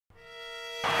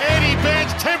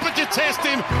temperature test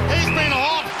him. He's been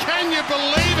hot. Can you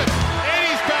believe it?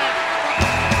 Eddie's back.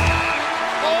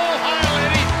 All hail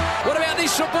Eddie. What about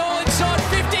this ball inside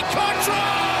 50? Cottrell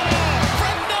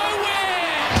from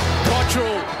nowhere.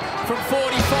 Cottrell from 45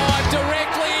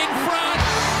 directly in front.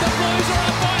 The Blues are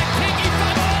up by a kinky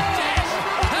fucking dash.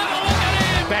 Have a look at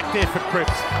him. Back there for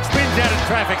Cripps. Spins out of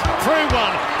traffic. Through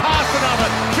one. Past another.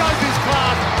 Shows his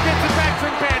class. Gets it back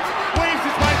from bench. Weaves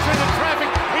his way through the traffic.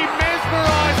 He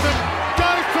mesmerised them.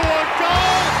 Goes toward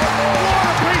goal. What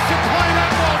a piece of play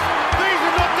that was. These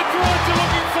are not the draws you're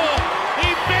looking for. He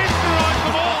mesmerised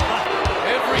them all.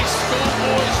 Every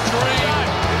schoolboy's dream.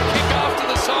 Kick after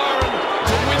the siren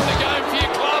to win the game for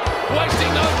your club. Wasting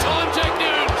no time, Jack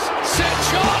Newnes. Set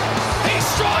shot. He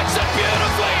strikes it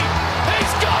beautifully.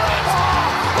 He's got it.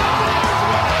 The Blues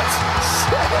win it.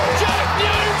 Jack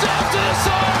Newnes after the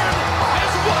siren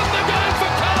has won the game for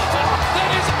Carlton.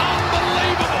 That is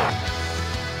unbelievable.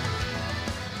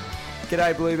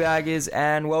 G'day Blue Baggers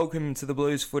and welcome to the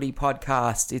Blues Footy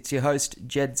Podcast. It's your host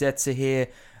Jedd Zetzer here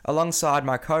alongside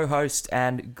my co-host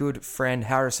and good friend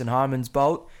Harrison Hymans.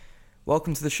 Bolt,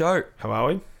 welcome to the show. How are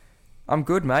we? I'm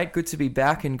good, mate. Good to be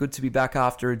back and good to be back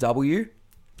after a W.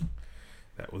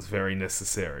 That was very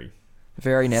necessary.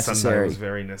 Very necessary. Sunday was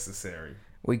very necessary.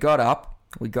 We got up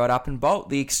and Bolt,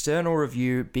 the external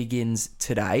review begins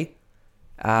today.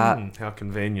 How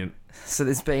convenient. So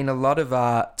there's been a lot of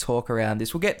talk around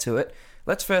this. We'll get to it.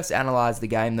 Let's first analyse the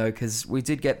game, though, because we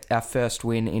did get our first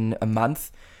win in a month.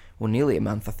 Well, nearly a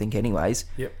month, I think, anyways.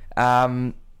 Yep.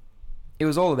 It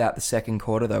was all about the second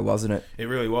quarter, though, wasn't it? It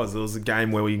really was. It was a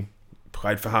game where we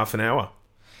played for half an hour.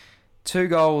 2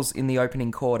 goals in the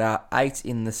opening quarter, 8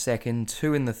 in the second,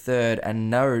 2 in the third, and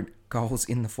no goals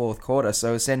in the fourth quarter.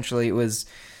 So essentially it was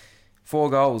 4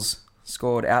 goals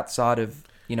scored outside of,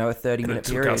 a 30-minute period.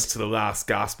 It took us to the last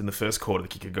gasp in the first quarter to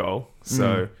kick a goal.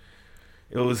 So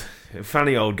it was a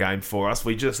funny old game for us.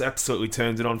 We just absolutely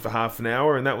turned it on for half an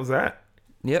hour, and that was that.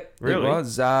 Yep, really. It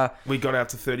was. We got out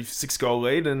to 36-goal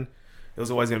lead, and it was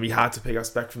always going to be hard to pick us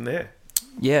back from there.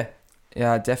 Yeah,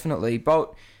 definitely.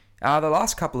 But the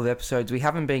last couple of episodes, we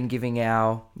haven't been giving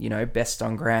our, best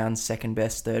on ground, second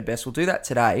best, third best. We'll do that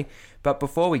today. But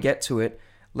before we get to it,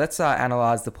 let's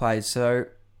analyse the plays. So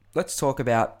let's talk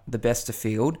about the best of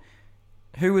field.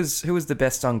 Who was the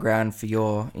best on ground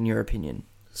in your opinion?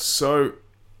 So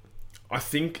I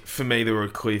think for me there were a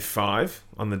clear 5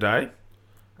 on the day.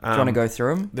 Do you want to go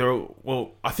through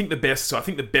them? I think the best. So I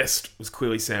think the best was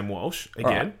clearly Sam Walsh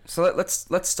again. Right. So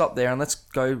let's stop there and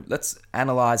let's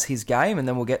analyse his game, and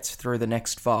then we'll get through the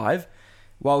next 5.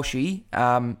 Walshy,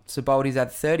 so Boldy's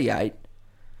had 38.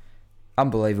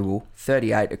 Unbelievable.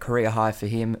 38, a career high for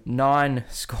him. 9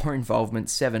 score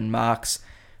involvements, 7 marks,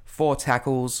 4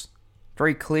 tackles,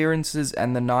 3 clearances,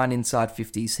 and the 9 inside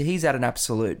 50. So he's at an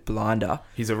absolute blinder.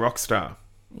 He's a rock star.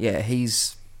 Yeah, he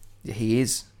is.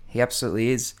 He absolutely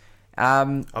is.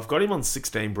 I've got him on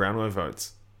 16 Brownlow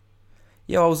votes.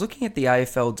 Yeah, I was looking at the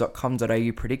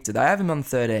AFL.com.au predictor. They have him on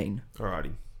 13.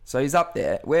 Alrighty. So he's up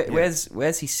there.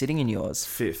 Where's he sitting in yours?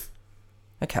 5th.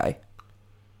 Okay.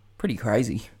 Pretty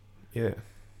crazy. Yeah.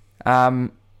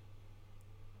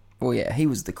 Well, yeah, he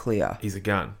was the clear. He's a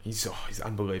gun. He's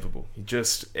unbelievable. He's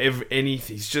just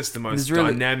the most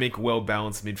dynamic,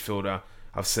 well-balanced midfielder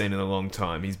I've seen in a long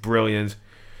time. He's brilliant.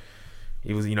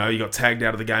 He was, he got tagged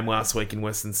out of the game last week in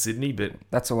Western Sydney, but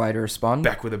that's a way to respond.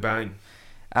 Back with a bang.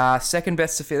 Second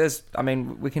best of fielders. I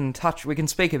mean, we can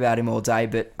speak about him all day,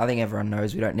 but I think everyone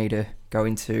knows we don't need to go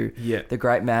into the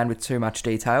great man with too much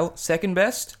detail. Second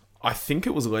best? I think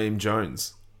it was Liam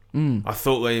Jones. I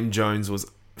thought Liam Jones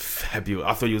was fabulous.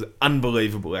 I thought he was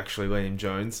unbelievable, actually, Liam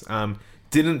Jones.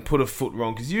 Didn't put a foot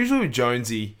wrong, because usually with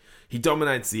Jonesy, he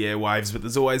dominates the airwaves, but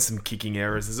there's always some kicking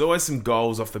errors. There's always some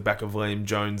goals off the back of Liam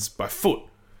Jones by foot.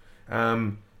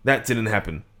 That didn't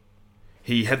happen.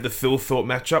 He had the Thilthorpe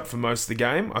matchup for most of the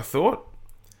game, I thought.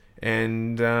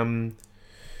 And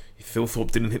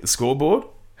Thilthorpe didn't hit the scoreboard.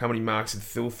 How many marks did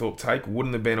Thilthorpe take?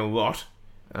 Wouldn't have been a lot.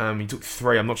 He took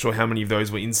 3. I'm not sure how many of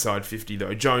those were inside 50,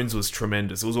 though. Jones was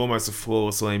tremendous. It was almost a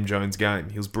flawless Liam Jones game.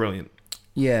 He was brilliant.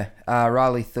 Yeah,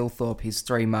 Riley Thilthorpe, his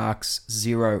 3 marks,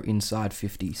 0 inside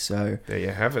 50. So there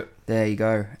you have it. There you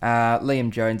go.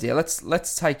 Liam Jones. Yeah,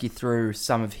 let's take you through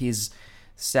some of his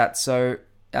stats. So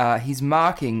his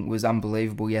marking was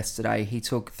unbelievable yesterday. He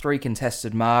took 3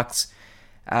 contested marks.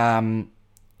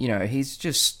 He's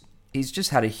just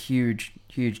had a huge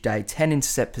day. 10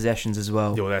 intercept possessions as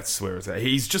well. Oh, that's where it's at.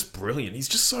 He's just brilliant. He's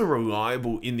just so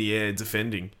reliable in the air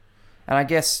defending. And I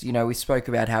guess, we spoke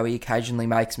about how he occasionally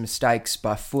makes mistakes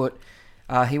by foot.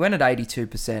 He went at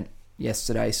 82%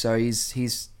 yesterday, so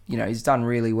he's he's done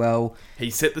really well. He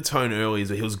set the tone early.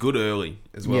 He was good early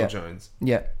as well, Yeah. Jones.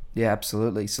 Yeah,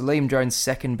 absolutely. So Liam Jones,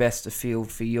 second best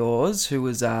afield for yours, who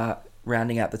was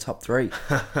rounding out the top three.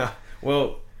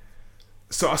 Well,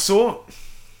 so I saw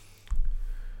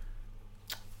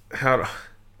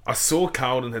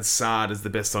Carlton had Sard as the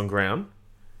best on ground.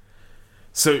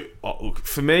 So look,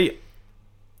 for me,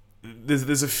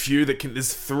 there's a few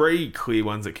there's three clear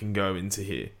ones that can go into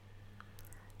here.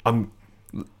 I'm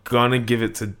gonna give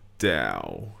it to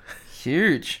Dow.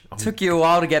 Huge. Took you a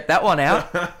while to get that one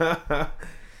out.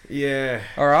 Yeah.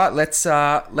 All right, let's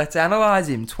analyse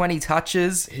him. 20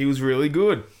 touches. He was really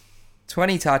good.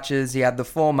 20 touches. He had the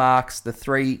 4 marks, the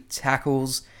 3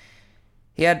 tackles.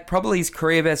 He had probably his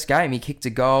career best game. He kicked a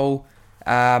goal,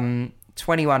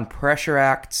 21 pressure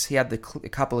acts. He had a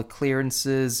couple of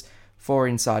clearances, 4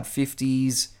 inside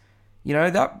 50s.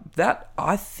 That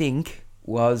I think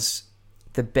was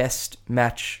the best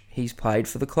match he's played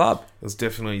for the club. It was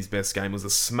definitely his best game. It was a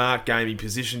smart game. He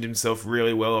positioned himself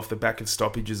really well off the back of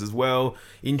stoppages as well.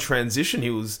 In transition, he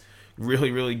was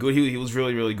really, really good. He was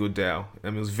really, really good, Dow.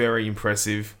 And it was very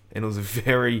impressive. And it was a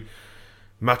very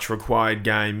much required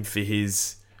game for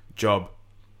his job.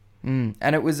 And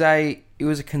it was a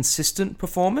consistent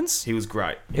performance. He was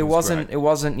great. It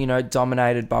wasn't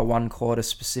dominated by one quarter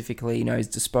specifically. His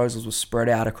disposals were spread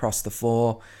out across the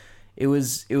 4. It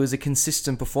was a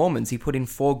consistent performance. He put in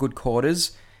 4 good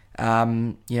quarters.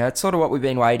 It's sort of what we've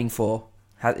been waiting for,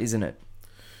 isn't it?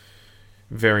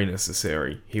 Very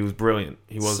necessary. He was brilliant.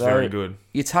 He was very good.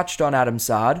 You touched on Adam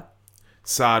Sard.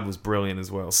 Sard was brilliant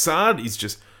as well. Sard is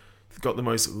just got the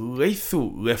most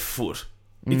lethal left foot.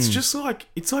 It's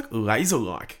like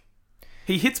laser-like.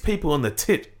 He hits people on the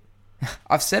tit.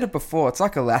 I've said it before. It's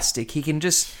like elastic.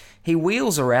 He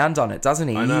wheels around on it, doesn't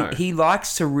he? I know. He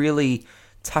likes to really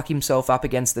tuck himself up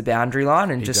against the boundary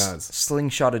line and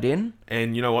slingshot it in.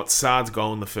 And you know what? Sard's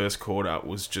goal in the first quarter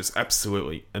was just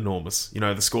absolutely enormous.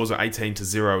 The scores were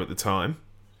 18-0 at the time.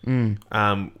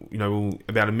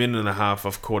 About a minute and a half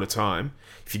off quarter time.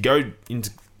 If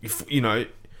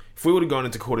we would have gone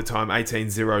into quarter time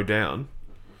 18-0 down,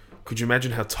 could you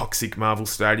imagine how toxic Marvel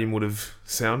Stadium would have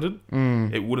sounded?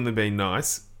 It wouldn't have been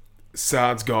nice.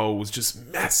 Sard's goal was just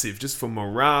massive, just for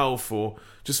morale, for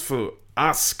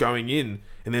us going in.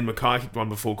 And then Mackay kicked one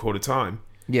before quarter time.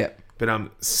 Yeah.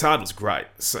 But Sard was great.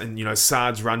 And,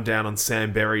 Sard's run down on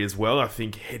Sam Berry as well, I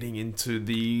think, heading into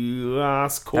the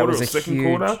last quarter or second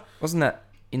quarter. Wasn't that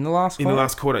in the last quarter? In the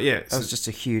last quarter, yeah. That was just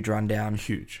a huge rundown.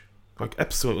 Huge. Like,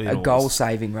 absolutely a enormous.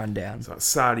 Goal-saving rundown. So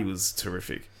Sardi was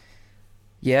terrific.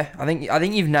 Yeah, I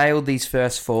think you've nailed these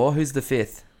first 4. Who's the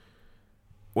 5th?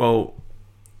 Well,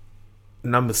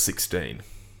 number 16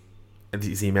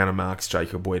 is the amount of marks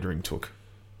Jacob Wiedering took.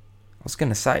 I was going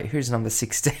to say, who's number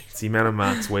 16? It's the amount of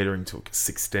marks Wiedering took,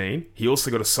 16. He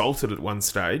also got assaulted at one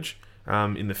stage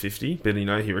in the 50, but,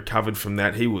 he recovered from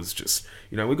that. He was just,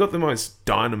 we got the most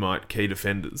dynamite key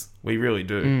defenders. We really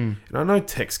do. And I know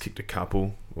Tex kicked a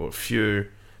couple or a few,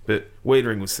 but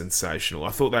Wiedering was sensational.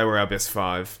 I thought they were our best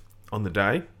 5 on the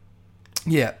day.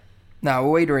 Yeah. No,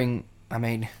 Wiedering,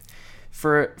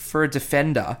 for a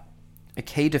defender, a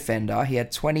key defender, he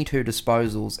had 22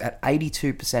 disposals at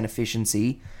 82%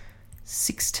 efficiency,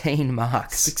 16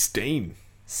 marks.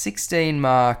 16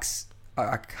 marks.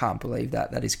 I can't believe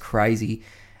that. That is crazy.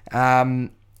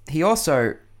 He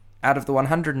also, out of the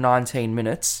 119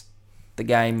 minutes the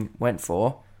game went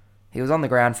for, he was on the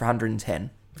ground for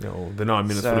 110. No, the 9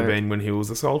 minutes would have been when he was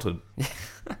assaulted.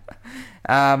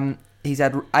 He's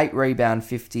had 8 rebound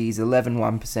 50s, 11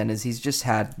 1%ers. He's just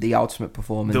had the ultimate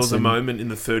performance. There was a moment in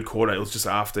the third quarter, it was just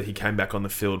after he came back on the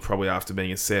field, probably after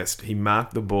being assessed. He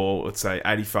marked the ball, let's say,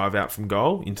 85 out from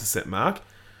goal, intercept mark,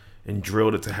 and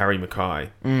drilled it to Harry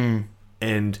Mackay.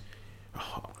 And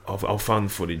I'll find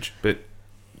the footage, but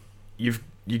you're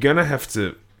going to have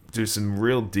to do some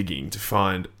real digging to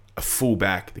find a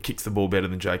fullback that kicks the ball better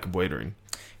than Jacob Wiedering.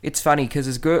 It's funny because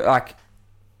it's good,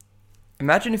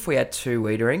 imagine if we had 2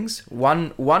 Wiederings,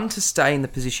 one to stay in the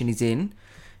position he's in,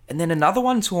 and then another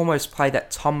one to almost play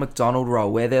that Tom McDonald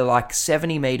role where they're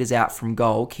 70 metres out from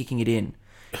goal, kicking it in.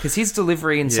 Because his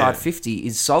delivery inside 50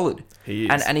 is solid. He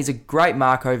is. And he's a great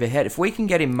mark overhead. If we can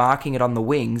get him marking it on the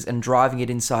wings and driving it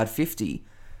inside 50,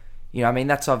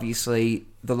 that's obviously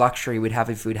the luxury we'd have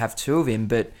if we'd have 2 of him,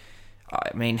 but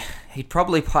he'd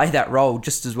probably play that role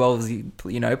just as well as he,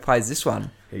 plays this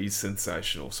one. He's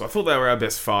sensational. So I thought they were our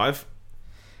best 5.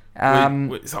 I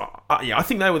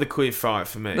think they were the clear 5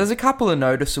 for me. There's a couple of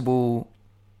notable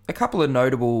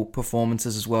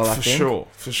performances as well, I think.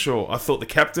 For sure. I thought the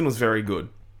captain was very good.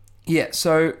 Yeah,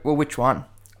 so, which one?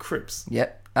 Cripps.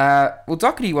 Yep. Well,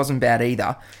 Doherty wasn't bad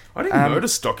either. I didn't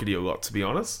notice Doherty a lot, to be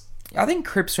honest. I think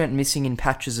Cripps went missing in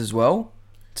patches as well,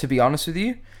 to be honest with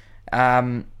you.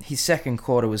 His second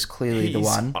quarter was clearly the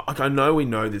one. I know we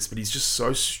know this, but he's just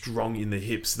so strong in the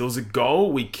hips. There was a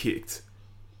goal we kicked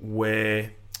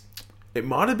where it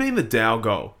might have been the Dow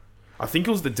goal. I think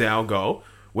it was the Dow goal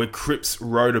where Cripps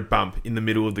rode a bump in the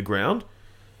middle of the ground.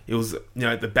 It was,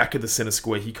 at the back of the centre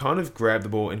square. He kind of grabbed the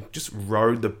ball and just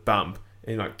rode the bump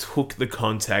and took the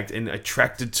contact and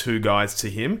attracted two guys to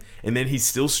him. And then he's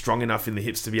still strong enough in the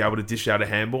hips to be able to dish out a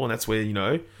handball. And that's where,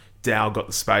 Dow got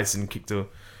the space and kicked a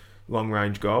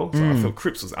long-range goal. So I thought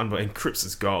Cripps was unbelievable. And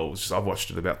Cripps' goal was I've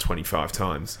watched it about 25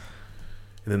 times.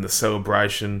 And then the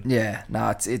celebration. Yeah,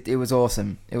 no, it was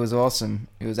awesome. It was awesome.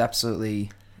 It was absolutely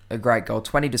a great goal.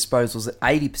 20 disposals at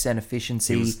 80%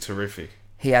 efficiency. It was terrific.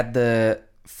 He had the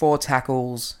 4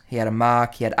 tackles. He had a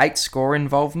mark. He had 8 score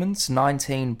involvements,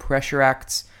 19 pressure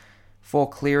acts, 4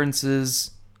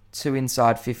 clearances, 2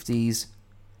 inside 50s.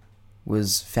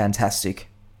 Was fantastic.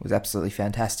 Was absolutely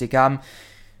fantastic.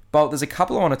 Bolt, there's a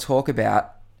couple I want to talk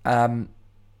about. I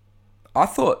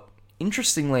thought,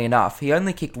 interestingly enough, he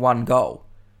only kicked 1 goal.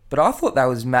 But I thought that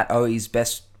was Matt Owi's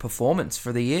best performance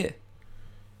for the year.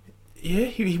 Yeah,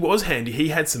 he was handy. He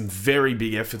had some very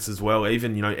big efforts as well.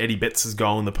 Even, Eddie Betts'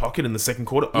 goal in the pocket in the second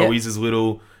quarter. Yep. Owi's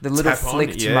little The little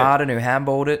flick to Martin who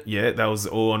handballed it. Yeah, that was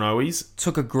all on Owi's.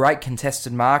 Took a great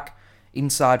contested mark,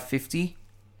 inside 50.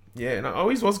 Yeah, no,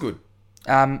 Owi's was good.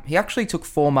 He actually took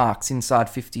 4 marks inside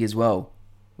 50 as well,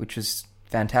 which was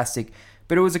fantastic.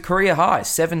 But it was a career high,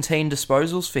 17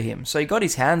 disposals for him. So he got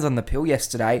his hands on the pill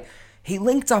yesterday. He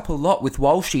linked up a lot with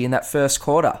Walshy in that first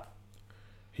quarter.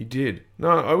 He did. No,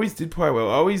 Owi's did play well.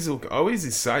 Owi's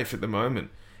is safe at the moment.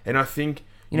 And I think...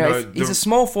 if he's a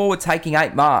small forward taking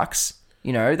 8 marks,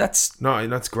 that's... No,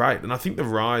 that's great. And I think the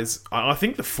rise... I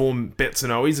think the form Betts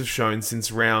and Owi's have shown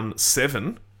since round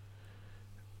 7...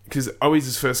 Because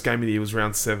Owi's first game of the year was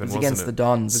round 7, wasn't it? Against the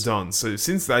Dons. The Dons. So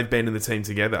since they've been in the team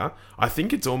together, I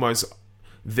think it's almost...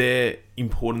 Their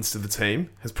importance to the team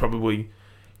has probably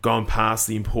gone past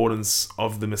the importance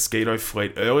of the Mosquito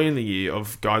fleet early in the year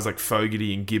of guys like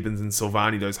Fogarty and Gibbons and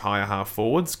Silvani, those higher half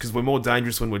forwards, because we're more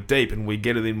dangerous when we're deep and we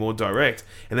get it in more direct.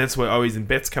 And that's where Owi's and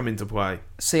Betts come into play.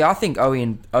 See, I think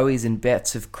Owi's and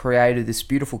Betts have created this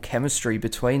beautiful chemistry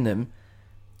between them.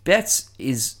 Betts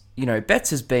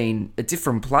has been a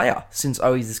different player since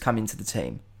Owi's has come into the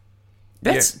team.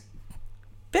 Betts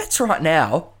right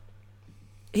now,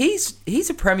 he's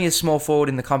a premier small forward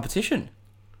in the competition.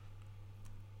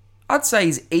 I'd say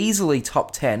he's easily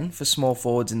top 10 for small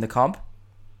forwards in the comp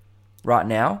right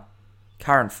now.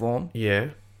 Current form. Yeah.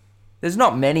 There's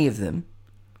not many of them.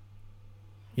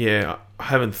 Yeah, I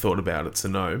haven't thought about it to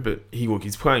know, but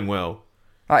he's playing well.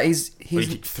 He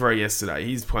kicked 3 yesterday.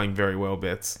 He's playing very well,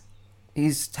 Betts.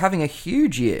 He's having a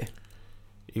huge year.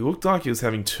 He looked like he was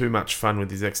having too much fun with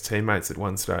his ex-teammates at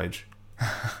one stage.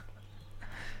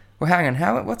 Well, hang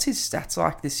on. What's his stats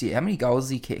like this year? How many goals has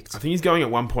he kicked? I think he's going at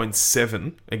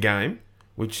 1.7 a game,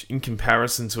 which in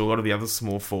comparison to a lot of the other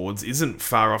small forwards isn't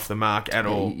far off the mark at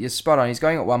all. You're spot on. He's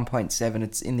going at 1.7.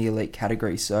 It's in the elite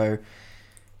category. So,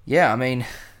 yeah, I mean,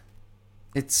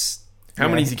 it's... How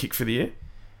many has he kicked for the year?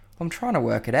 I'm trying to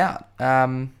work it out.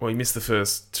 Well, he missed the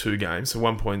first 2 games, so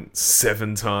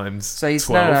 1.7 times So he's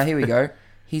 12. No, here we go.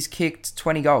 He's kicked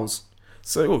 20 goals.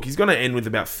 So, look, he's going to end with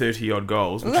about 30-odd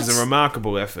goals, which is a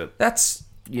remarkable effort. That's,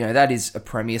 that is a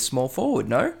premier small forward,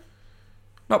 no?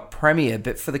 Not premier,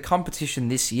 but for the competition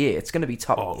this year, it's going to be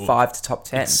top 5 to top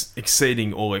 10. It's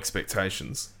exceeding all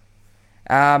expectations.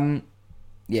 Yeah,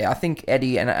 I think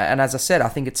Eddie, and as I said, I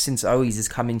think it's since Owies has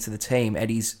come into the team,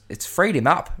 it's freed him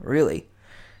up, really.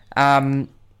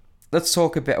 Let's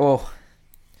talk about,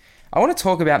 I want to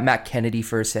talk about Matt Kennedy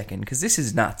for a second, because this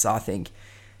is nuts, I think.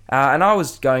 And I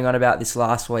was going on about this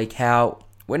last week, how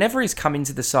whenever he's come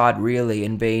into the side really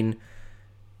and been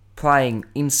playing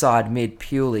inside mid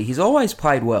purely, he's always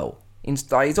played well.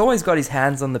 He's always got his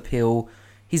hands on the pill.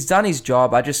 He's done his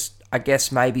job. I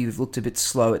guess maybe we've looked a bit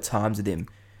slow at times with him.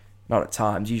 Not at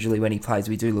times. Usually when he plays,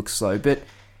 we do look slow. But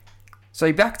so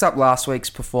he backed up last week's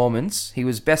performance. He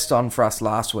was best on for us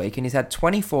last week, and he's had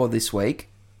 24 this week,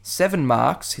 7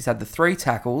 marks. He's had the 3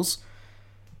 tackles.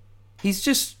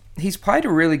 He's played a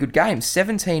really good game.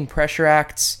 17 pressure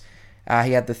acts.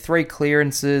 He had the 3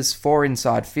 clearances, 4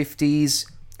 inside 50s,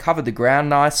 covered the ground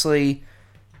nicely.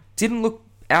 Didn't look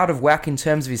out of whack in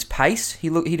terms of his pace. He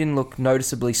didn't look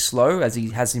noticeably slow as he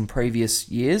has in previous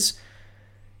years.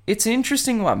 It's an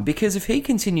interesting one because if he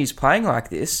continues playing like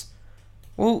this,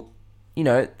 well,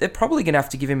 they're probably going to have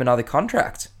to give him another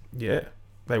contract. Yeah,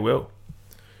 they will.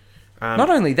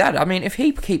 Not only that, I mean, if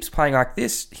he keeps playing like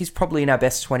this, he's probably in our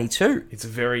best 22. It's a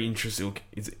very interesting.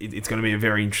 It's going to be a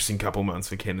very interesting couple of months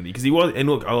for Kennedy because he was. And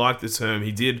look, I like the term.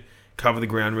 He did cover the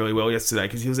ground really well yesterday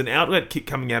because he was an outlet kick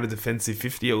coming out of defensive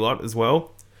 50 a lot as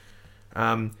well.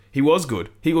 He was good.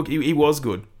 He was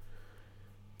good.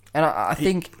 And I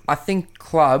think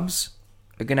clubs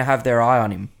are going to have their eye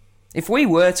on him. If we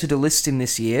were to delist him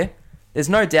this year, there's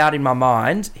no doubt in my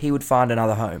mind he would find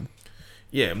another home.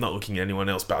 Yeah, I'm not looking at anyone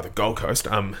else but the Gold Coast.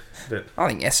 But I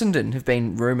think Essendon have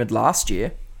been rumoured last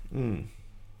year.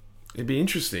 It'd be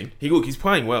interesting. He's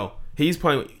playing well. He's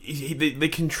playing. They're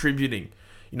contributing.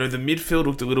 You know, the midfield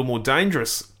looked a little more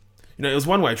dangerous. You know, it was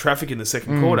one-way traffic in the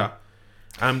second quarter.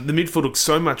 The midfield looked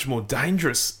so much more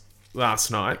dangerous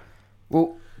last night.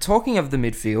 Well, talking of the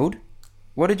midfield,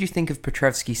 what did you think of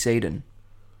Petrevski-Seedon?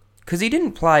 Because he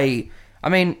didn't play... I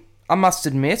mean, I must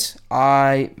admit,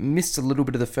 I missed a little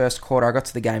bit of the first quarter. I got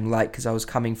to the game late because I was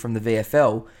coming from the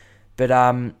VFL. But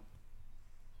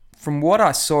from what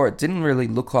I saw, it didn't really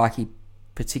look like he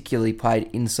particularly played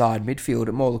inside midfield.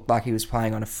 It more looked like he was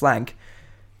playing on a flank.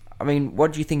 I mean,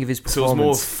 what do you think of his performance? So it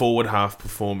was more forward half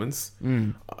performance.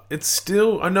 It's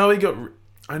still... I know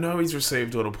he's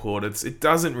received all the plaudits. It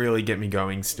doesn't really get me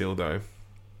going still, though.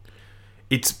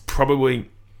 It's probably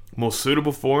more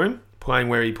suitable for him, playing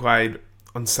where he played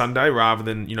on Sunday rather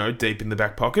than, you know, deep in the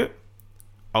back pocket.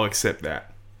 I'll accept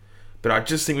that. But I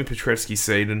just think with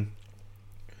Petrevski-Seedon,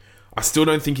 I still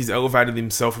don't think he's elevated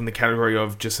himself from the category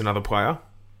of just another player.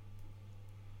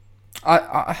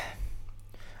 I'll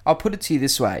put it to you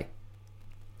this way.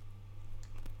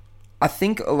 I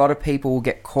think a lot of people will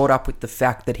get caught up with the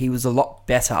fact that he was a lot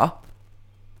better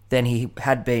than he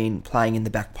had been playing in the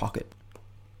back pocket.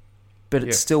 But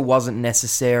it still wasn't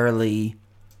necessarily,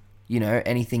 you know,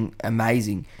 anything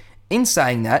amazing. In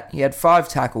saying that, he had 5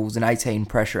 tackles and 18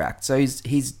 pressure acts. So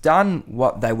he's done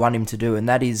what they want him to do, and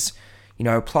that is, you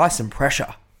know, apply some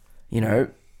pressure. You know,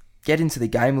 get into the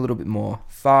game a little bit more.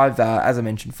 5, as I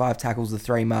mentioned, 5 tackles, the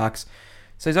 3 marks.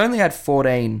 So he's only had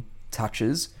 14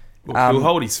 touches. Well, he'll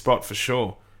hold his spot for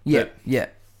sure. Yeah.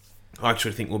 I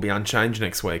actually think we'll be unchanged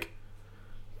next week.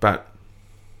 But...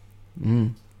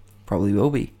 probably will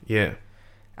be. Yeah.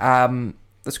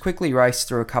 Let's quickly race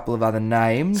through a couple of other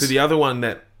names. So the other one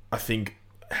that I think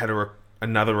had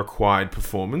another required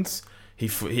performance,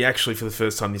 he actually, for the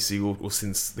first time this year, or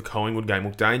since the Collingwood game,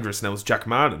 looked dangerous, and that was Jack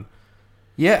Martin.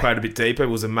 Yeah. Played a bit deeper,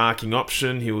 was a marking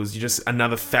option, he was just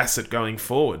another facet going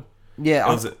forward. Yeah.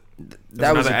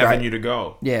 That was another avenue to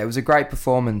go. Yeah, it was a great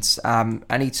performance.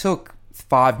 And he took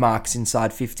 5 marks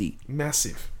inside 50.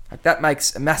 Massive. Like, that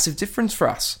makes a massive difference for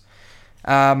us.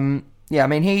 Yeah, I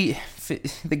mean,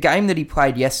 the game that he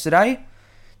played yesterday,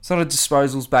 it's not a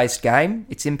disposals-based game.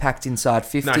 It's impact inside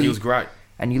 50. No, he was great.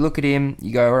 And you look at him,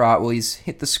 you go, all right, well, he's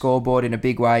hit the scoreboard in a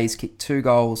big way. He's kicked 2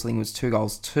 goals. I think it was 2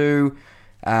 goals, 2.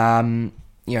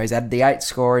 You know, he's had the 8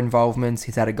 score involvements.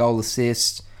 He's had a goal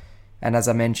assist. And as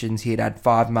I mentioned, he had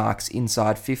 5 marks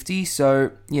inside 50.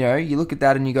 So, you know, you look at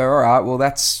that and you go, all right, well,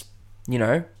 that's, you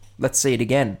know, let's see it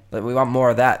again. We want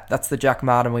more of that. That's the Jack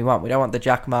Martin we want. We don't want the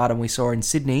Jack Martin we saw in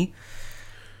Sydney.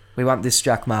 We want this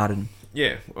Jack Martin.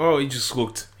 Yeah. Oh, he just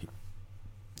looked...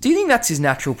 Do you think that's his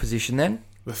natural position then?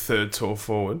 The third tall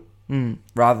forward.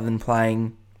 Rather than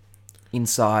playing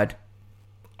inside.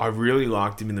 I really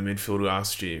liked him in the midfield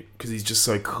last year because he's just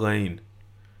so clean.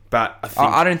 But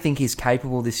I don't think he's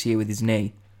capable this year with his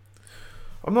knee.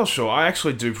 I'm not sure. I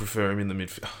actually do prefer him in the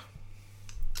midfield.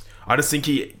 I just think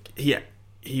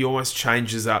he almost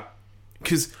changes up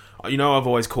because, you know, I've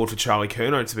always called for Charlie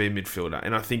Curnow to be a midfielder,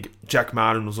 and I think Jack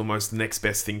Martin was almost the next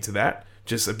best thing to that.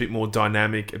 Just a bit more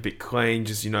dynamic, a bit clean.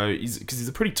 Just, you know, because he's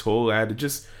a pretty tall lad.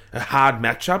 Just a hard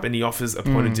matchup, and he offers a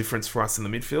point of difference for us in the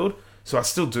midfield. So I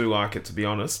still do like it, to be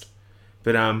honest.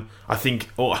 But I think,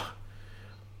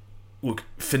 look,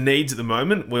 for needs at the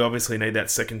moment, we obviously need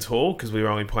that second tall because we were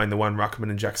only playing the one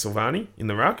ruckman and Jack Silvani in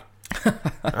the ruck.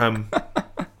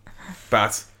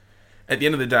 But at the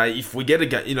end of the day, if we get a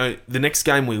game, you know, the next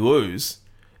game we lose,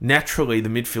 naturally the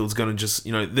midfield's going to just,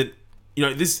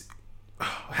 this.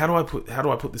 How do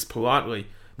I put this politely?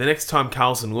 The next time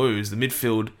Carlton lose, the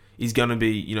midfield is going to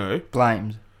be, you know,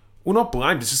 blamed. Well, not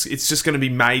blamed. It's just going to be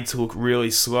made to look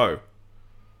really slow,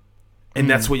 and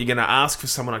that's what you're going to ask for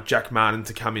someone like Jack Martin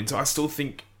to come in. So I still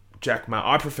think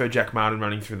I prefer Jack Martin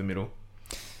running through the middle.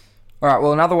 All right.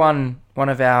 Well, another one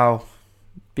of our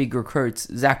big recruits,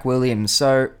 Zach Williams.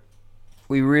 So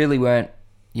we really weren't,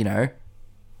 you know,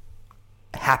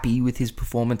 happy with his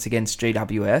performance against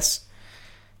GWS.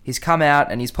 He's come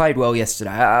out and he's played well yesterday.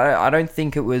 I don't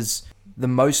think it was the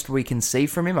most we can see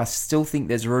from him. I still think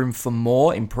there's room for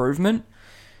more improvement.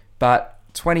 But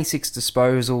 26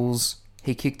 disposals.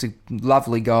 He kicked a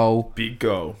lovely goal. Big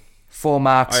goal. 4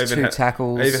 marks, 2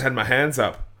 tackles. I even had my hands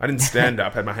up. I didn't stand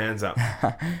up, had my hands up.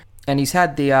 And he's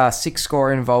had the 6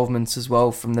 score involvements as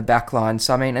well from the back line.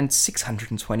 So, I mean, and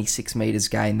 626 metres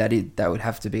gained. That would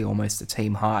have to be almost a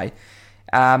team high.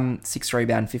 6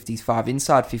 rebound 50s, 5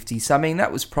 inside 50s. So, I mean,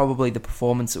 that was probably the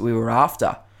performance that we were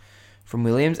after from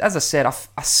Williams. As I said,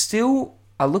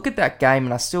 I look at that game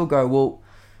and I still go, well,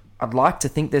 I'd like to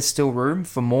think there's still room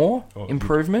for more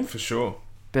improvement. For sure.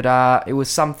 But it was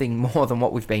something more than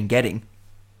what we've been getting.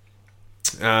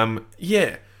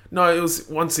 Yeah. No, it was,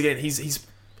 once again, he's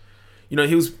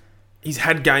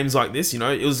had games like this,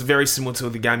 it was very similar to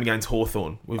the game against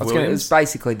Hawthorn with Williams. It was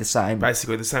basically the same.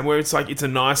 Basically the same, where it's like, it's a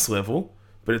nice level,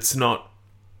 but it's not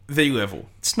the level.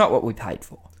 It's not what we paid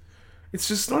for. It's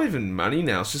just not even money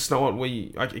now. It's just not what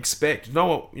we expect.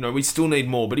 We still need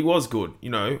more, but he was good.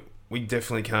 We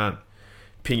definitely can't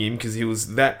ping him because he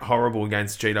was that horrible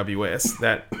against GWS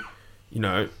that,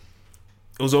 it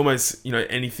was almost,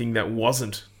 anything that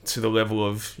wasn't to the level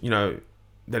of,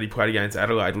 that he played against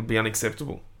Adelaide would be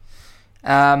unacceptable.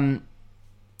 Now,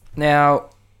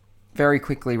 very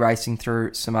quickly racing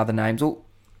through some other names. Well,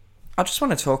 I just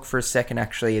want to talk for a second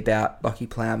actually about Lachie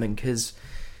Plowman because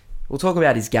we'll talk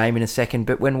about his game in a second,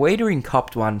 but when Wiedering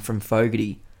copped one from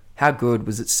Fogarty, how good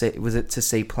was it to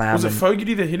see Plowman? Was it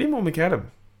Fogarty that hit him or McAdam?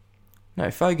 No,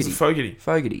 Fogarty. Was it Fogarty?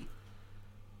 Fogarty.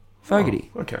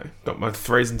 Oh, okay. Got my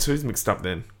 3s and 2s mixed up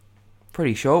then.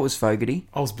 Pretty sure it was Fogarty.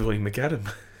 I was booing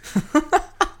McAdam.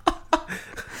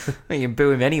 Well, you can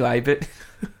boo him anyway, but...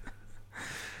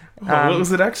 what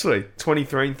was it actually?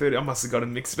 23 and 30. I must have got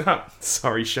him mixed up.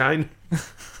 Sorry, Shane.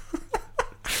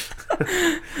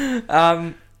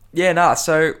 So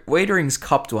Wiedering's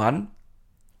copped one,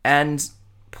 and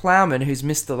Plowman, who's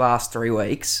missed the last 3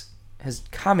 weeks, has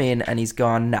come in and he's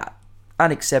gone,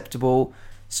 unacceptable,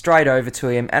 straight over to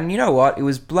him. And you know what? It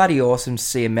was bloody awesome to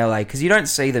see a melee, because you don't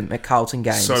see them at Carlton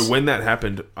games. So when that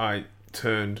happened, I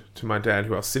turned to my dad,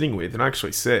 who I was sitting with, and I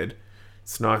actually said,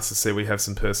 it's nice to see we have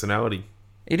some personality.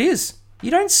 It is. You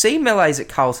don't see melees at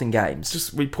Carlton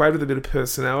games. We played with a bit of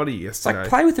personality yesterday.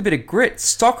 Play with a bit of grit.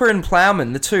 Stocker and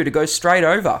Plowman, the two, to go straight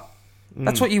over.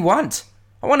 That's what you want.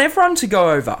 I want everyone to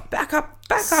go over. Back up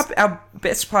our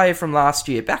best player from last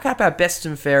year. Back up our best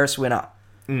and fairest winner.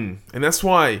 And that's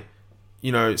why,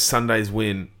 Sunday's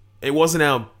win, it wasn't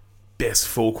our best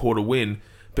full quarter win,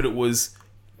 but it was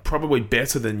probably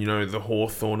better than, the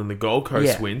Hawthorn and the Gold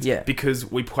Coast wins. Yeah.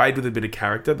 Because we played with a bit of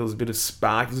character. There was a bit of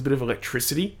spark. There was a bit of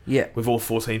electricity. Yeah. With all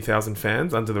 14,000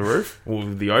 fans under the roof. Or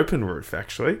the open roof,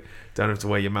 actually. Don't have to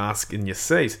wear your mask in your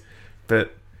seat.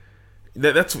 But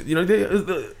that's, there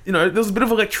was a bit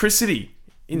of electricity.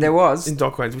 There was. In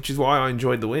Docklands, which is why I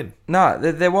enjoyed the win. No,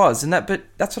 there was. But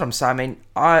that's what I'm saying. I mean,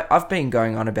 I've been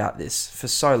going on about this for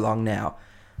so long now.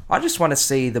 I just want to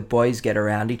see the boys get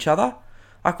around each other.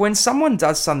 Like, when someone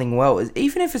does something well,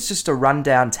 even if it's just a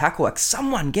rundown tackle, like,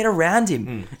 someone get around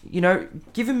him.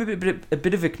 Give him a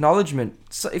bit of acknowledgement.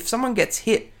 So if someone gets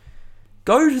hit,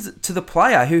 go to the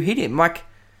player who hit him. Like,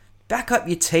 back up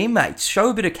your teammates.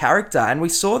 Show a bit of character. And we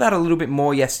saw that a little bit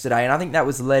more yesterday. And I think that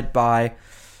was led by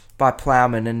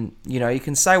Plowman. And, you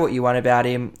can say what you want about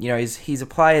him. He's a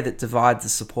player that divides the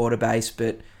supporter base.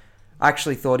 But I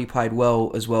actually thought he played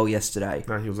well as well yesterday.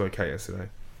 No, he was okay yesterday.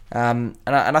 And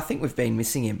I think we've been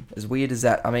missing him. As weird as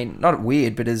that, I mean, not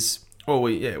weird, but as... Well,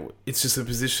 it's just a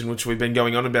position which we've been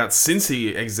going on about since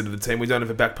he exited the team. We don't have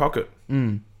a back pocket.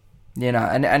 And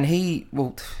he...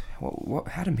 Well,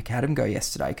 how did McAdam go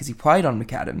yesterday? Because he played on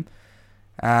McAdam.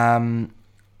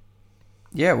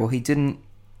 He didn't...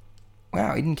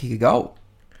 Wow, he didn't kick a goal.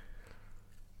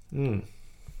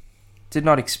 Did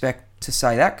not expect to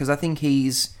say that, because I think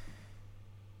he's...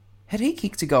 Had he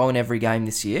kicked a goal in every game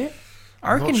this year?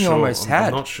 I reckon he almost had.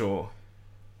 I'm not sure.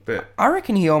 But I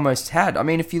reckon he almost had. I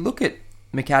mean, if you look at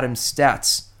McAdam's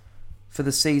stats for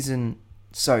the season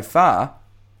so far,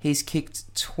 he's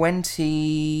kicked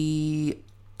 20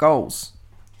 goals.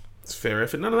 It's fair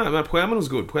effort. No, Plowman was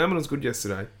good. Plowman was good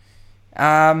yesterday.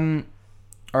 All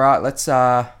right, let's...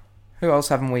 who else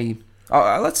haven't we...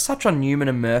 let's touch on Newman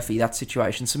and Murphy, that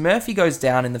situation. So Murphy goes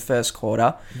down in the first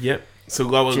quarter. Yep. So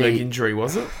lower leg injury,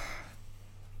 was it?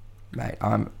 Mate,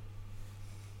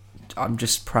 I'm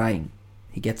just praying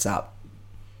he gets up.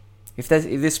 If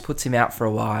this puts him out for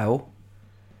a while,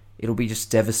 it'll be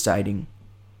just devastating.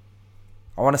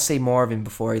 I want to see more of him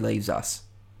before he leaves us.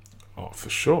 Oh, for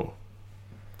sure.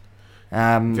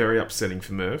 Very upsetting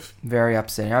for Murph. Very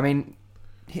upsetting. I mean,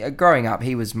 growing up,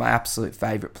 he was my absolute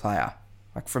favourite player.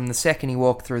 Like, from the second he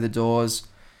walked through the doors,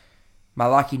 my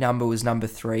lucky number was number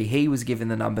 3. He was given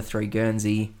the number 3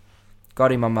 Guernsey.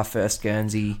 Got him on my first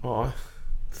Guernsey. Oh, I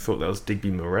thought that was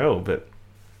Digby Morell, but...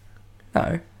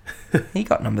 No. He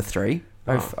got number 3.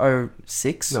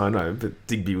 06. No, I know, but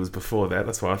Digby was before that.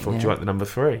 That's why I thought you liked the number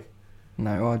 3.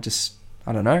 No,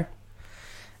 I don't know.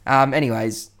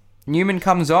 Anyways, Newman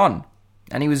comes on,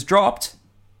 and he was dropped,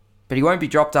 but he won't be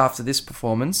dropped after this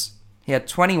performance. He had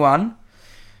 21,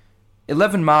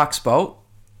 11 marks, Bolt.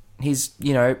 He's,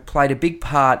 played a big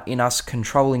part in us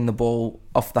controlling the ball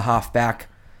off the half-back.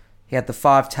 He had the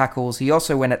 5 tackles. He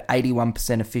also went at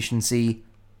 81% efficiency,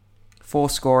 4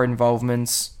 score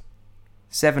involvements,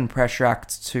 7 pressure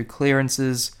acts, 2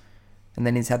 clearances, and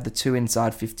then he's had the 2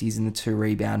 inside 50s and the 2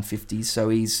 rebound 50s. So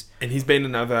he's been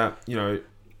another,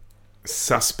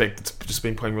 suspect that's just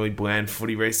been playing really bland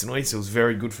footy recently, so it was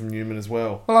very good from Newman as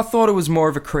well. Well, I thought it was more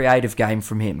of a creative game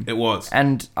from him. It was.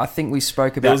 And I think we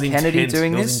spoke about Kennedy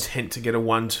doing this. There was intent to get a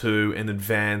 1-2 and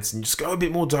advance and just go a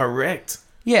bit more direct.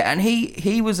 Yeah, and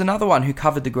he was another one who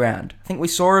covered the ground. I think we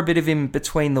saw a bit of him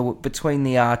between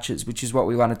the arches, which is what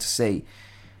we wanted to see.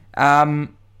 Now,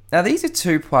 these are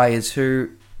 2 players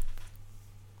who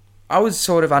I was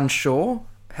sort of unsure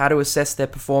how to assess their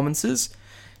performances.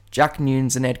 Jack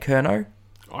Nunes and Ed Curnow.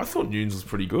 I thought Nunes was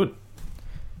pretty good.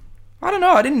 I don't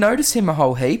know. I didn't notice him a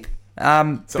whole heap.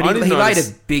 But he made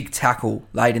a big tackle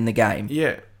late in the game.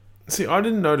 Yeah. See, I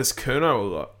didn't notice Curnow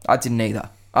a lot. I didn't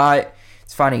either.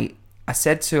 It's funny. I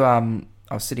said to I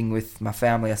was sitting with my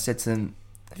family. I said to them,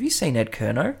 "Have you seen Ed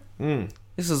Curnow?"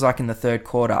 This was like in the 3rd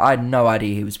quarter. I had no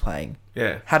idea he was playing.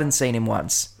 Yeah. Hadn't seen him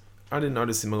once. I didn't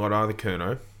notice him a lot either,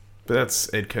 Curnow. But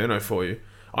that's Ed Curnow for you.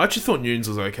 I actually thought Nunes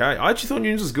was okay. I actually thought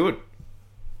Nunes was good.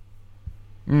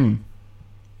 I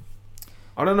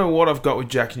don't know what I've got with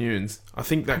Jack Nunes. I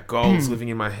think that goal's living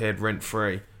in my head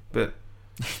rent-free. But...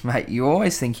 Mate, you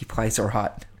always think he plays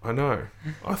alright. I know.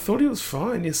 I thought he was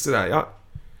fine yesterday.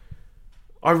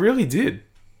 I really did.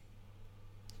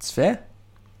 It's fair.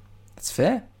 It's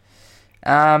fair.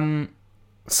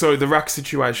 So, the ruck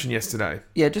situation yesterday.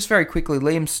 Yeah, just very quickly,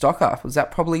 Liam Stocker. Was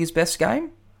that probably his best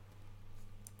game?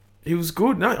 He was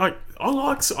good. No, I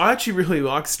actually really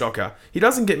like Stocker. He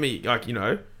doesn't get me,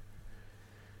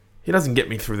 he doesn't get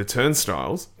me through the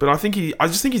turnstiles, but I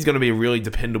just think he's going to be a really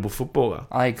dependable footballer.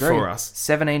 I agree. For us.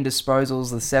 17 disposals,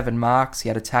 the 7 marks. He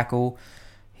had a tackle.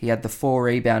 He had the 4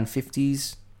 rebound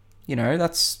 50s.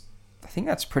 I think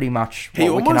that's pretty much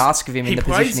what we can ask of him in the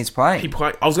position he's playing.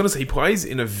 I was going to say, he plays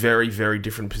in a very, very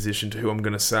different position to who I'm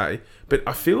going to say, but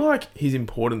I feel like his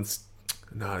importance...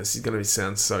 No, this is going to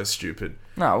sound so stupid.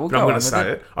 No, but I'm going to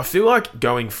say it. I feel like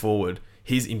going forward,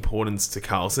 his importance to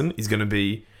Carlton is going to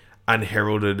be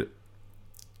unheralded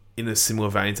in a similar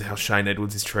vein to how Shane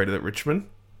Edwards is treated at Richmond.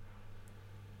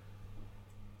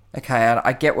 Okay,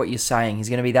 I get what you're saying. He's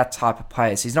going to be that type of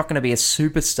player. So he's not going to be a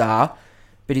superstar,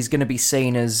 but he's going to be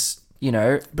seen as,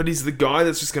 But he's the guy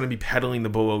that's just going to be paddling the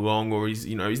ball along, or he's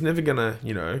never going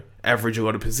to, average a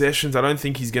lot of possessions. I don't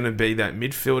think he's going to be that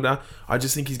midfielder. I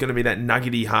just think he's going to be that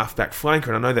nuggety half-back flanker.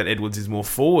 And I know that Edwards is more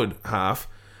forward half,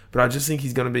 but I just think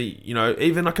he's going to be,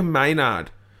 even like a Maynard.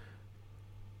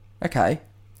 Okay.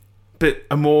 But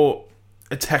a more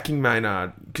attacking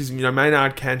Maynard, because,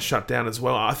 Maynard can shut down as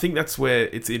well. I think that's where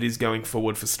it is going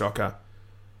forward for Stocker.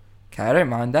 Okay, I don't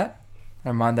mind that. I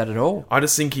don't mind that at all. I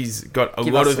just think he's got a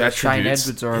lot of attributes. Shane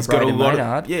Edwards or he's got a lot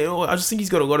of, I just think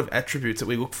he's got a lot of attributes that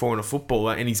we look for in a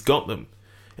footballer, and he's got them.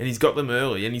 And he's got them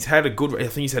early, and he's had I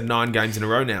think he's had 9 games in a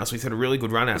row now, so he's had a really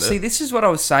good run at it. See, this is what I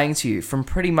was saying to you from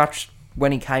pretty much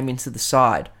when he came into the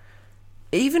side.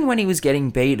 Even when he was getting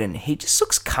beaten, he just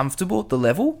looks comfortable at the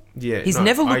level. Yeah, he's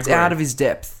never looked out of his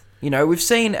depth. We've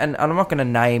seen, and I'm not going to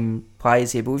name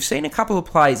players here, but we've seen a couple of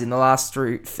players in the last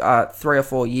 3 or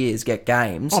 4 years get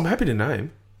games. Oh, I'm happy to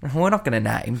name. We're not going to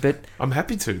name, but... I'm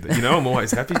happy to. I'm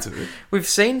always happy to. We've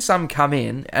seen some come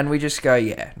in, and we just go,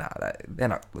 they're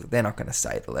not going to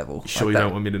stay at the level. Sure you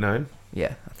don't want me to name?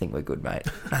 Yeah, I think we're good, mate.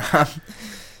 All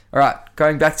right,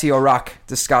 going back to your ruck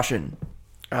discussion.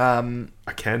 I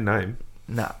can name.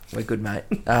 Nah, we're good, mate.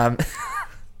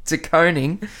 De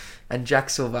Koning and Jack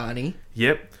Silvani.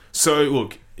 Yep. So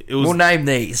look, we'll name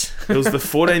these. It was the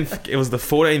 14th. It was the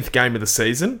 14th game of the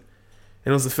season,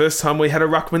 and it was the first time we had a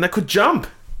ruckman that could jump.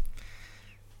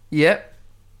 Yep.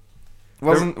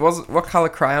 What colour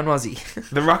crayon was he?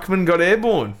 The ruckman got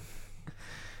airborne.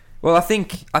 Well, I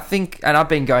think, and I've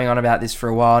been going on about this for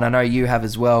a while, and I know you have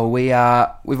as well. We've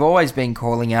always been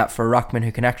calling out for a ruckman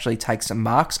who can actually take some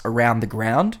marks around the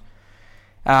ground.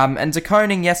 And De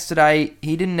Koning yesterday,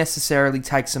 he didn't necessarily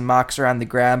take some marks around the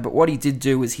ground, but what he did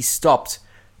do was he stopped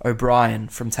O'Brien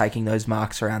from taking those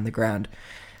marks around the ground.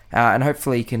 And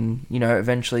hopefully he can,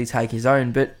 eventually take his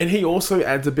own. And he also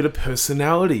adds a bit of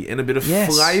personality and a bit of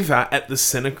flavour at the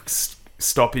centre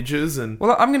stoppages and...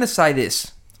 Well, I'm going to say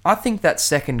this. I think that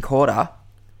second quarter,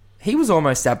 he was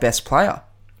almost our best player.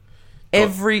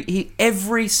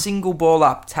 Every single ball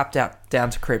up tapped out down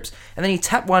to Cripps. And then he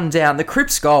tapped one down. The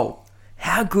Cripps goal.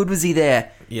 How good was he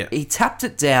there? Yeah. He tapped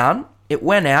it down. It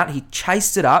went out. He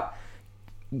chased it up.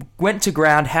 Went to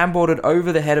ground. Handballed it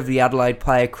over the head of the Adelaide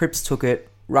player. Cripps took it.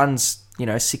 Runs,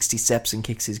 60 steps and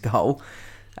kicks his goal.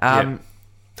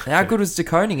 How good was De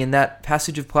Koning in that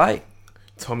passage of play?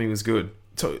 Tommy was good.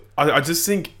 I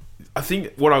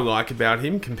think what I like about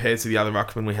him compared to the other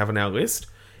ruckmen we have on our list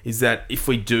is that if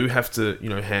we do have to,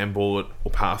 handball it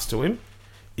or pass to him,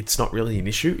 it's not really an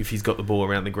issue if he's got the ball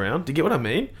around the ground. Do you get what I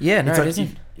mean? Yeah, no, it's it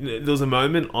isn't. There was a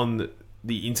moment on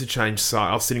the interchange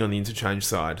side. I was sitting on the interchange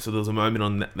side, so there was a moment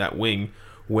on that wing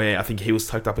where I think he was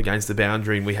tucked up against the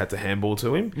boundary and we had to handball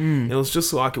to him. And it was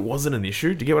just like, it wasn't an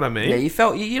issue. Do you get what I mean? Yeah,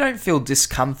 you don't feel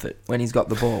discomfort when he's got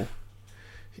the ball.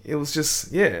 It was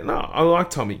just, I like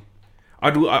Tommy.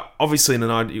 Obviously,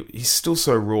 he's still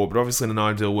so raw, but obviously in an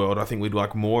ideal world, I think we'd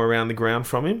like more around the ground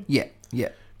from him. Yeah.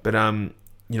 But,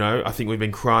 I think we've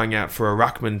been crying out for a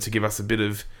ruckman to give us a bit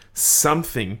of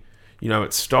something,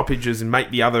 at stoppages and make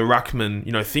the other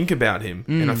ruckman, think about him.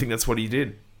 And I think that's what he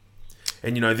did.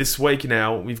 And, this week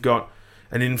now, we've got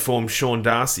an informed Sean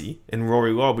Darcy and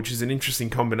Rory Lobb, which is an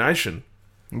interesting combination.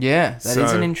 Yeah, that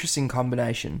is an interesting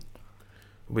combination.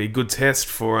 It'll be a good test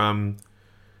for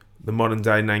the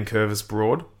modern-day Nankervis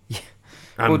Broad. Yeah.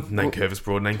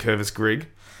 Nankervis Grigg.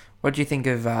 What do you think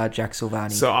of Jack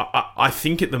Silvani? So I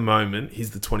think at the moment, he's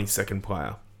the 22nd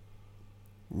player.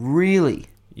 Really?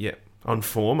 Yeah. On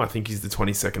form, I think he's the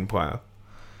 22nd player.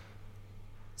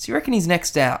 So you reckon he's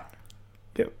next out?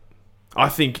 Yep. I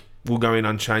think we'll go in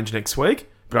unchanged next week,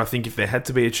 but I think if there had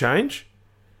to be a change,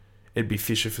 it'd be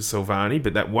Fisher for Silvani,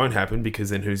 but that won't happen because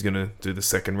then who's going to do the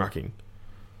second rucking?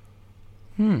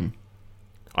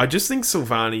 I just think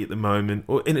Silvani at the moment,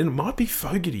 and it might be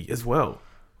Fogarty as well.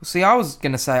 See, I was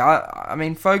going to say, I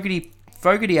mean, Fogarty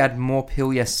had more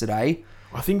pill yesterday.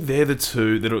 I think they're the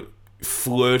two that are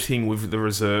flirting with the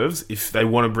reserves if they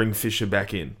want to bring Fisher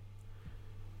back in.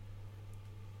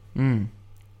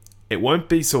 It won't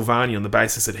be Silvani on the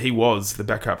basis that he was the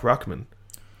backup ruckman.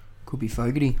 Could be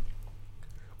Fogarty.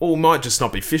 Or it might just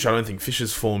not be Fisher. I don't think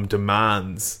Fisher's form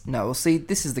demands... No, well, see,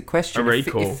 this is the question. A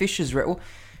recall. If Fisher's... Well,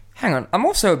 hang on. I'm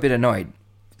also a bit annoyed.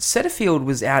 Setterfield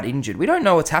was out injured. We don't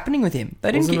know what's happening with him.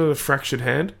 Wasn't it a fractured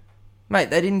hand?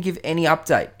 Mate, they didn't give any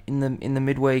update in the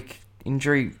midweek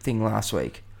injury thing last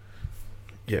week.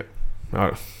 Yeah.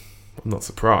 I'm not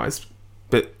surprised.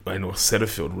 But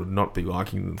Setterfield would not be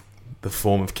liking the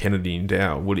form of Kennedy and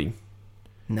Dow, would he?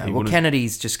 No, well,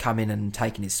 Kennedy's just come in and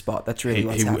taken his spot. That's really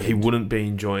what's happened. He wouldn't be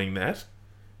enjoying that,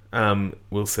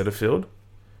 Will Setterfield.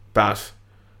 But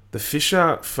the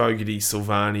Fisher, Fogarty,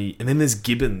 Silvani, and then there's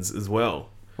Gibbons as well.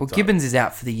 Well, Gibbons is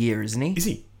out for the year, isn't he? Is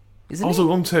he? Isn't he? A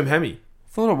long-term hammy.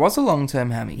 Thought it was a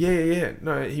long-term hammy. Yeah.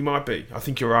 No, he might be. I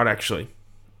think you're right, actually.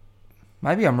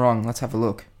 Maybe I'm wrong. Let's have a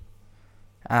look.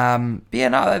 I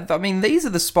mean, these are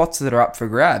the spots that are up for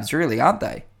grabs, really, aren't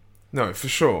they? No, for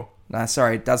sure. No,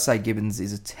 sorry, it does say Gibbons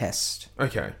is a test.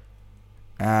 Okay.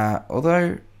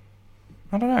 Although,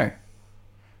 I don't know.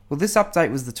 Well, this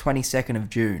update was the 22nd of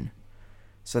June.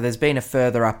 So there's been a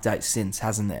further update since,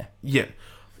 hasn't there? Yeah.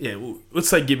 Well, let's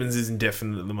say Gibbons is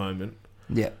indefinite at the moment.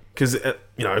 Yeah. Because,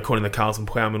 according to Carlton,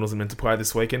 Plowman wasn't meant to play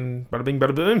this weekend. Bada bing,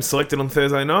 bada boom. Selected on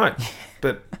Thursday night.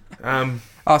 But,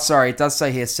 Oh, sorry. It does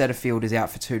say here Setterfield is out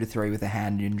for 2 to 3 with a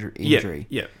hand injury.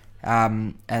 Yeah.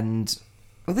 And,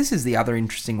 well, this is the other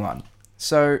interesting one.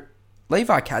 So,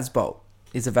 Levi Casbolt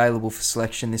is available for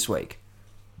selection this week.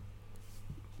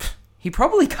 He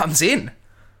probably comes in.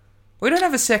 We don't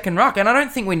have a second ruck, and I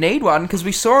don't think we need one, because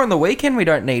we saw on the weekend we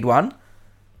don't need one.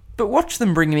 But watch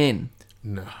them bring him in.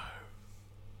 No.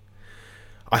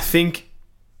 I think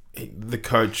the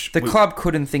coach... The club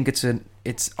couldn't think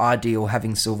it's ideal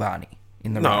having Silvani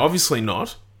in the ruck. No, obviously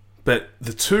not. But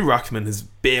the two ruckmen has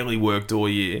barely worked all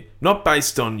year. Not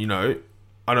based on,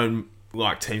 I don't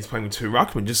like teams playing with two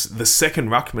ruckmen. Just the second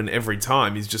ruckman every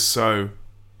time is just so...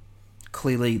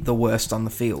 Clearly the worst on the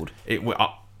field.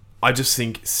 I just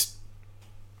think...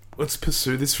 Let's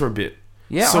pursue this for a bit.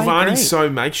 Yeah, Silvani's so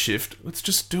makeshift. Let's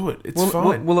just do it. It's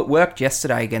fine. Well, it worked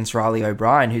yesterday against Riley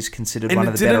O'Brien, who's considered one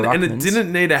of the better ruckmans. And it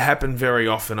didn't need to happen very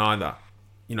often either.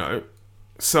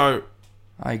 So...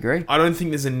 I agree. I don't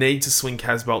think there's a need to swing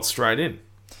Casbolt straight in.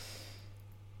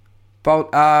 Bolt,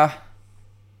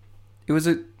 it was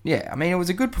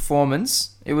a good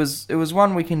performance. It was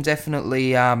one we can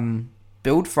definitely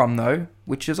build from, though,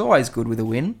 which is always good with a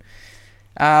win.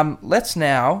 Let's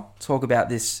now talk about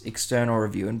this external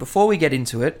review. And before we get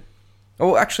into it,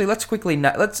 Oh, actually, let's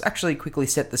actually quickly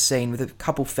set the scene with a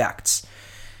couple facts.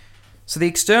 So the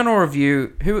external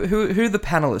review, who are the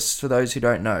panelists for those who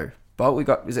don't know? Well,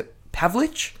 is it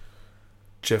Pavlich?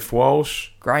 Jeff Walsh.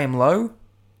 Graham Lowe?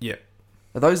 Yeah.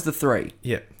 Are those the three?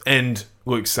 Yeah. And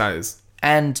Luke Sayers.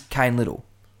 And Kane Little.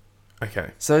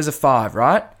 Okay. So those are 5,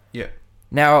 right? Yeah.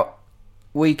 Now,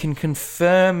 we can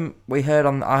confirm, I heard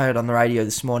on the radio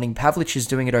this morning, Pavlich is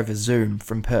doing it over Zoom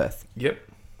from Perth. Yep.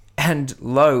 And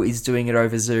Lowe is doing it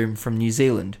over Zoom from New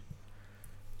Zealand.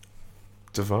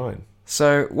 Divine.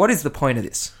 So, what is the point of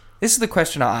this? This is the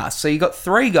question I asked. So, you got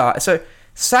 3 guys. So,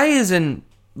 Sayers and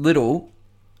Little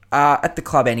are at the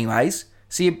club anyways.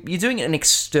 So, you're doing an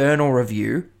external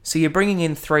review. So, you're bringing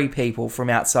in 3 people from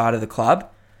outside of the club.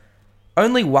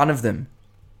 Only one of them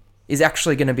is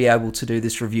actually going to be able to do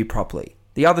this review properly.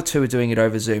 The other 2 are doing it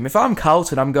over Zoom. If I'm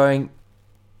Carlton, I'm going,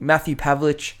 Matthew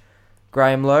Pavlich,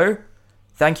 Graham Lowe,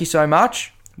 thank you so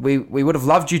much. We would have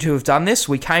loved you to have done this.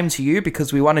 We came to you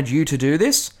because we wanted you to do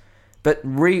this. But,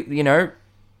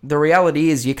 the reality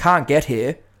is you can't get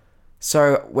here.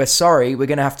 So, we're sorry. We're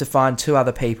going to have to find 2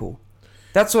 other people.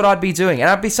 That's what I'd be doing. And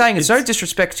I'd be saying it's no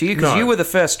disrespect to you because you were the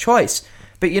first choice.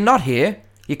 But you're not here.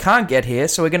 You can't get here,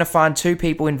 so we're going to find 2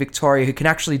 people in Victoria who can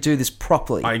actually do this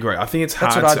properly. I agree. I think it's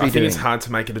hard. It's hard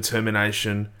to make a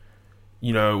determination,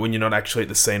 when you're not actually at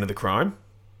the scene of the crime.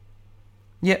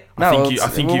 Yeah,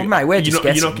 mate, we're just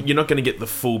guessing. You're not going to get the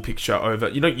full picture over.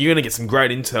 You're going to get some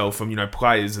great intel from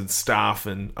players and staff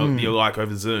and the alike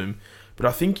over Zoom, but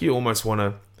I think you almost want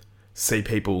to see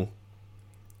people.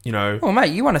 Well,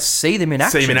 mate, you want to see them in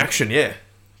action. See them in action, yeah.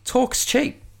 Talk's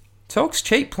cheap.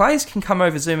 Players can come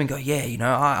over Zoom and go,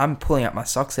 I'm pulling up my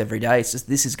socks every day. It's just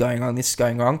this is going on, this is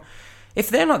going wrong. If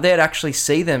they're not there to actually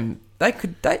see them,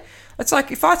 it's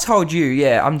like if I told you,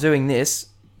 I'm doing this,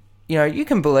 you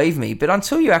can believe me, but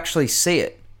until you actually see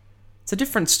it, it's a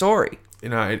different story.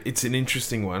 It's an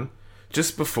interesting one.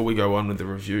 Just before we go on with the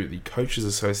review, the Coaches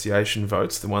Association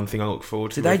votes, the one thing I look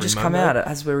forward to. Did they just come out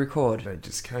as we record? They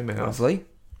just came out. Lovely.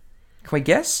 Can we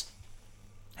guess?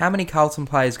 How many Carlton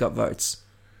players got votes?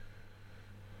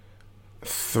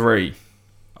 3.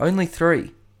 Only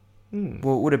 3.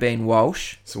 Well, it would have been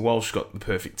Walsh. So Walsh got the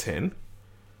perfect 10.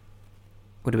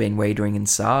 Would have been Wiedering and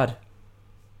Sard.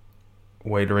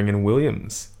 Wiedering and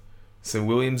Williams. So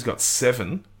Williams got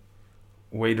 7.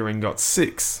 Wiedering got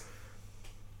 6.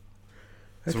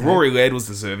 Okay. So Rory Laird was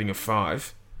deserving of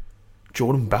 5.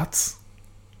 Jordan Butts.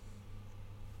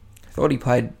 Thought he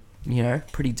played,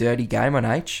 pretty dirty game on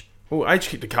H. Well, H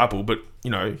kicked a couple, but,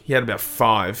 he had about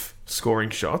 5 scoring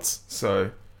shots.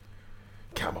 So,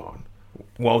 come on.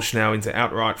 Walsh now into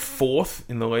outright 4th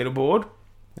in the leaderboard.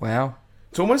 Wow.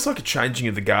 It's almost like a changing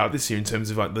of the guard this year in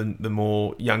terms of like the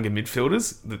more younger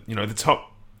midfielders. The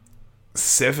top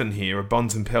 7 here are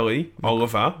Bontempelli,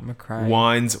 Oliver, McRae,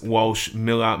 Wines, Walsh,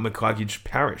 Miller, McCluggage,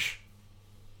 Parrish.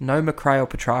 No McRae or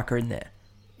Petrarca in there.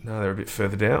 No, they're a bit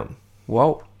further down.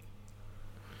 Whoa.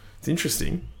 It's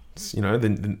interesting. It's,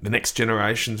 the next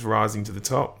generation's rising to the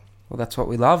top. Well, that's what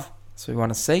we love. That's what we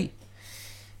want to see.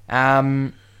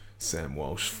 Sam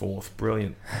Walsh, 4th.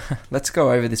 Brilliant. Let's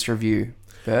go over this review,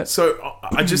 Bert. So,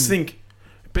 I just think...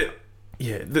 But,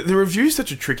 yeah, the review's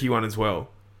such a tricky one as well.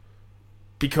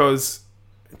 Because,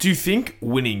 do you think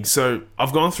winning... So,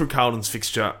 I've gone through Carlton's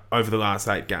fixture over the last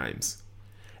 8 games.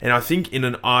 And I think in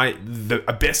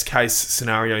a best case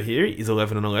scenario here is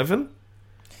 11-11.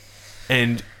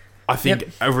 And I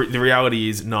think the reality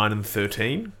is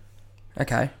 9-13.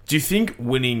 Okay. Do you think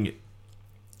winning...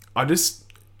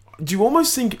 Do you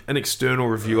almost think an external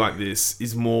review like this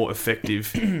is more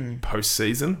effective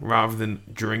post-season rather than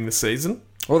during the season?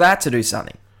 Well, they had to do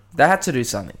something.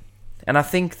 And I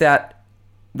think that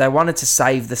they wanted to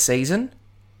save the season,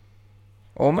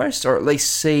 almost, or at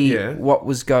least see what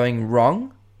was going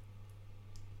wrong,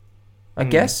 I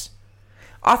guess.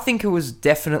 I think it was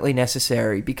definitely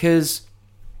necessary because,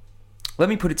 let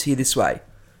me put it to you this way.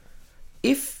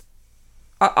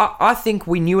 I think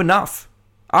we knew enough.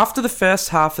 After the first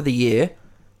half of the year,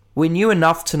 we knew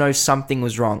enough to know something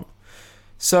was wrong.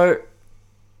 So,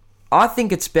 I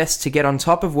think it's best to get on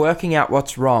top of working out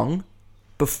what's wrong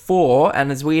before,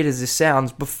 and as weird as this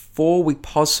sounds, before we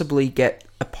possibly get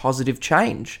a positive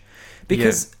change.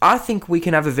 Because I think we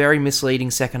can have a very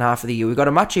misleading second half of the year. We've got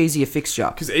a much easier fixture.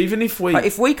 Because even if we...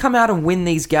 if we come out and win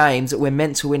these games that we're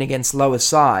meant to win against lower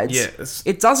sides,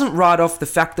 it doesn't write off the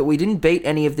fact that we didn't beat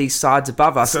any of these sides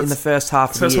above us in the first half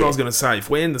of the year. That's what I was going to say. If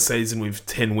we end the season with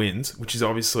 10 wins, which is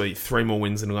obviously 3 more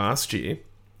wins than last year,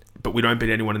 but we don't beat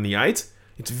anyone in the 8,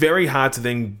 it's very hard to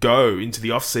then go into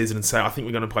the off-season and say, I think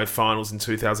we're going to play finals in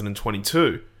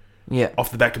 2022. Yeah.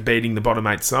 Off the back of beating the bottom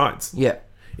 8 sides. Yeah.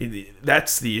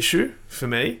 That's the issue for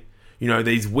me. You know,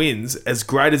 these wins, as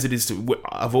great as it is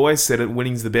I've always said it,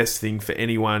 winning's the best thing for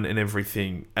anyone and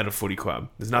everything at a footy club.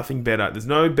 There's nothing better. There's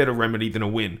no better remedy than a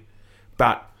win.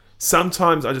 But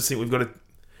sometimes I just think we've got to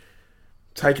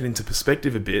take it into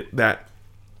perspective a bit that,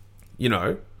 you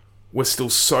know, we're still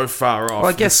so far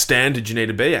off the standard you need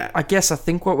to be at. I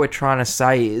think what we're trying to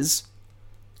say is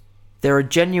there are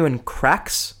genuine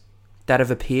cracks that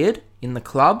have appeared in the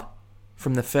club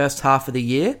from the first half of the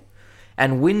year,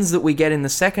 and wins that we get in the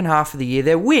second half of the year,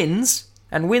 they're wins,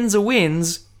 and wins are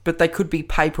wins, but they could be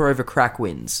paper over crack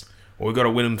wins. Well, we've got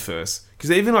to win them first. Because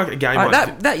even like a game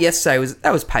that yesterday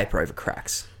was paper over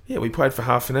cracks. Yeah, we played for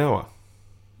half an hour.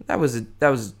 That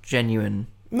was genuine.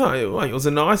 No, it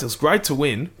was great to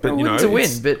win, but you know, to win,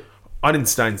 but I didn't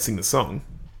stay and sing the song.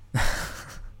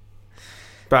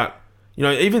 But you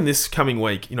know, even this coming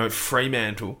week, you know,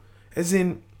 Fremantle, as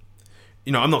in,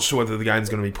 you know, I'm not sure whether the game's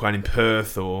going to be played in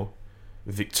Perth or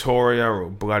Victoria or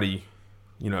bloody,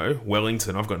 you know,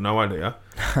 Wellington. I've got no idea.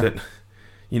 That,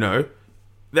 you know,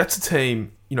 that's a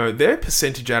team. You know, their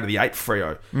percentage out of the 8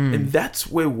 Freo, and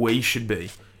that's where we should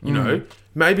be. You know,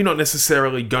 maybe not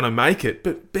necessarily going to make it,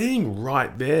 but being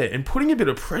right there and putting a bit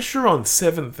of pressure on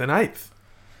 7th and 8th.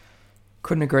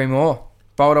 Couldn't agree more.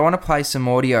 Bold, I want to play some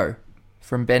audio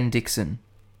from Ben Dixon.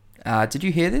 Did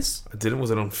you hear this? I didn't. Was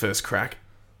it on First Crack?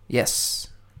 Yes,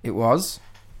 it was.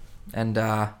 And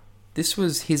this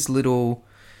was his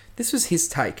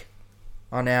take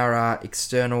on our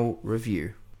external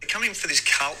review. Coming for this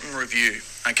Carlton review,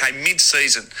 okay,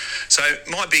 mid-season. So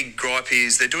my big gripe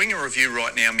is they're doing a review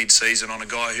right now mid-season on a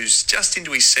guy who's just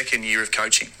into his second year of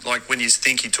coaching, like when you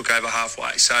think he took over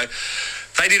halfway. So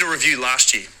they did a review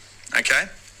last year, okay?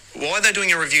 Why are they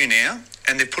doing a review now?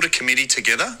 And they've put a committee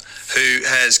together who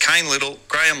has Kane Little,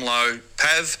 Graham Lowe,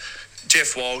 Pav,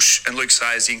 Jeff Walsh and Luke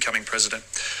Say as the incoming president.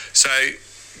 So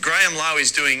Graham Lowe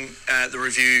is doing the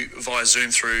review via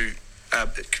Zoom through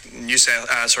New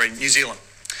Zealand.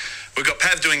 We've got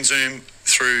Pav doing Zoom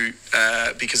through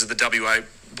because of the WA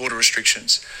border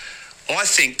restrictions. I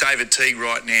think David Teague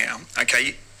right now,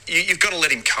 okay, you've got to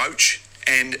let him coach.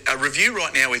 And a review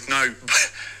right now with no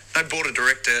border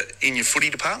director in your footy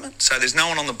department. So there's no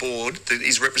one on the board that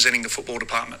is representing the football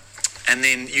department. And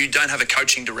then you don't have a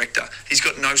coaching director. He's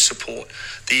got no support.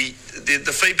 The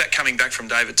feedback coming back from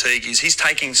David Teague is he's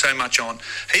taking so much on.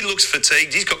 He looks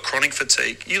fatigued. He's got chronic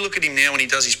fatigue. You look at him now when he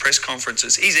does his press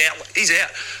conferences. He's out.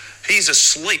 He's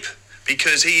asleep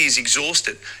because he is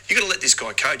exhausted. You've got to let this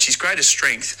guy coach. His greatest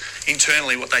strength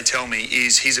internally, what they tell me,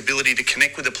 is his ability to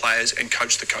connect with the players and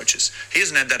coach the coaches. He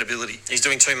doesn't have that ability. He's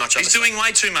doing too much. He's doing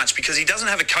way too much because he doesn't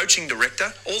have a coaching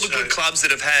director. All the good clubs that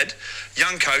have had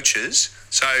young coaches.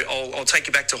 So I'll take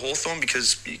you back to Hawthorn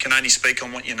because you can only speak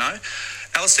on what you know.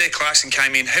 Alistair Clarkson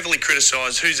came in, heavily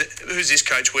criticised. Who's this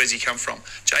coach? Where's he come from?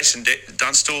 Jason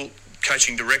Dunstall,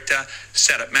 coaching director,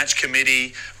 sat at match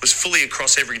committee, was fully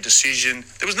across every decision.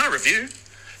 There was no review.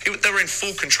 They were in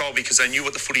full control because they knew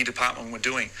what the footy department were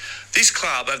doing. This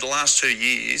club, over the last 2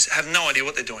 years, have no idea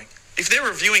what they're doing. If they're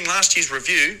reviewing last year's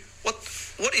review,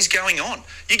 what is going on?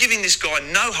 You're giving this guy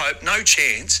no hope, no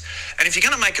chance. And if you're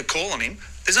going to make a call on him,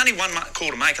 there's only one call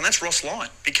to make, and that's Ross Lyon,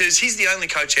 because he's the only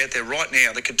coach out there right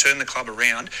now that could turn the club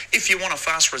around if you want a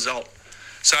fast result.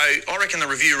 So I reckon the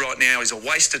review right now is a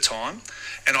waste of time,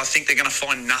 and I think they're going to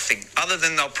find nothing other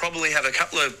than they'll probably have a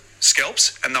couple of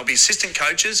scalps, and they'll be assistant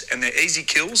coaches, and they're easy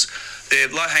kills. They're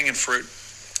low-hanging fruit.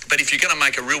 But if you're going to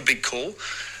make a real big call,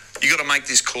 you've got to make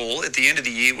this call at the end of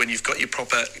the year when you've got your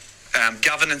proper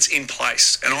governance in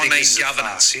place. And I mean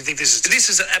governance. You think this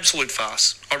is an absolute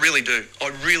farce. I really do.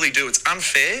 It's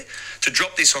unfair to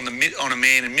drop this on a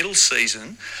man in middle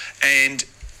season, and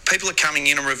people are coming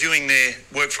in and reviewing their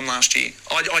work from last year.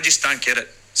 I just don't get it.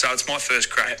 So it's my first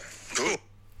crack. Cool.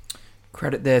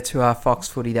 Credit there to our Fox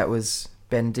Footy. That was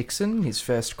Ben Dixon, his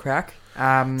first crack.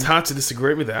 It's hard to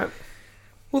disagree with that.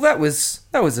 Well,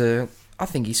 I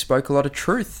think he spoke a lot of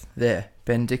truth there,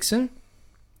 Ben Dixon.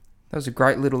 That was a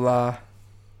great little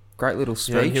speech.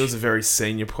 You know, he was a very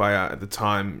senior player at the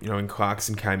time, you know, when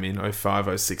Clarkson came in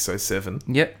 05, 06, 07.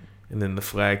 Yep. And then the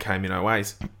Flag came in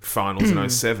 08, finals in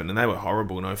 07, and they were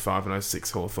horrible in 05 and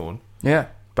 06 Hawthorn. Yeah.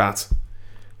 But,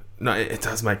 no, it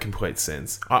does make complete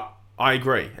sense. I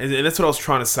agree. And that's what I was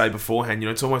trying to say beforehand. You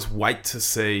know, it's almost wait to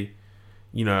see,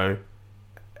 you know...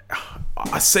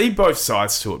 I see both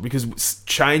sides to it because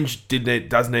change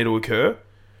does need to occur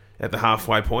at the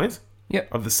halfway point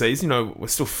of the season. You know, we're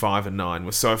still 5 and 9.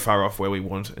 We're so far off where we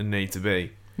want and need to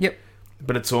be. Yep.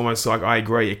 But it's almost like, I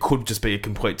agree, it could just be a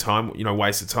complete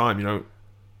waste of time. You know,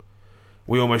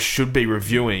 we almost should be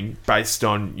reviewing based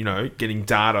on, you know, getting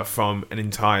data from an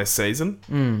entire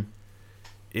season.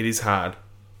 It is hard.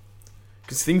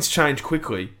 Because things change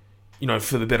quickly,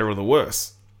 for the better or the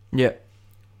worse. Yeah.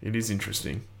 It is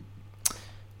interesting.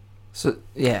 So,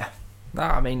 yeah. No,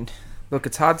 I mean, look,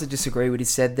 it's hard to disagree with what he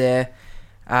said there.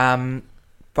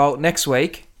 But next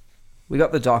week, we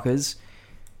got the Dockers.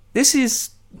 This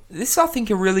is, I think,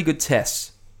 a really good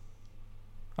test.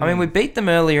 I mean, we beat them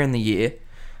earlier in the year.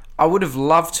 I would have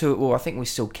loved to, or I think we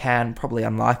still can, probably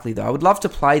unlikely though. I would love to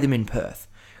play them in Perth.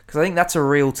 Because I think that's a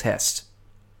real test.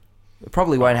 It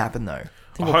probably won't happen though.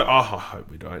 I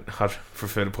hope we don't. I'd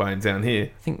prefer to play them down here.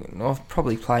 I think I'll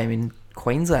probably play them in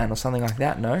Queensland or something like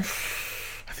that, no?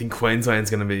 I think Queensland's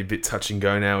going to be a bit touch and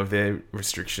go now with their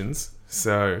restrictions.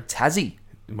 So Tassie.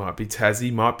 It might be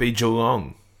Tassie, might be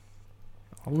Geelong.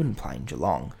 I wouldn't play in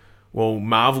Geelong. Well,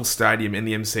 Marvel Stadium and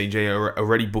the MCG are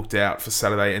already booked out for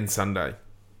Saturday and Sunday.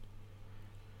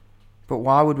 But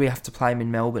why would we have to play them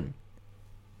in Melbourne?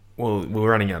 Well, we're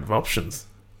running out of options.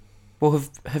 Well,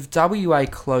 have WA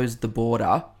closed the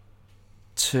border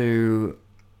to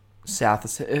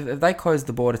South... Have they closed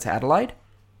the border to Adelaide?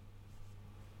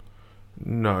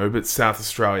 No, but South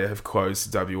Australia have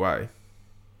closed to WA.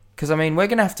 Because, I mean, we're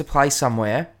going to have to play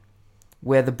somewhere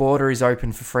where the border is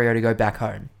open for Freo to go back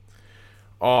home.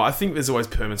 Oh, I think there's always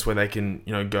permits where they can,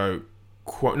 go...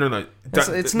 No.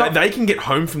 It's not... They can get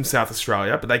home from South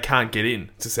Australia, but they can't get in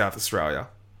to South Australia.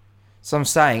 So I'm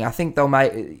saying, I think they'll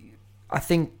make...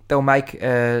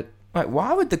 Wait,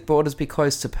 why would the borders be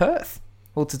closed to Perth?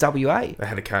 Or to WA? They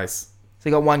had a case. So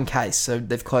you got one case, so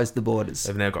they've closed the borders.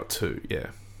 They've now got two, yeah.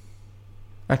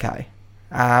 Okay.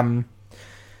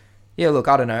 Yeah, look,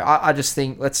 I don't know. I just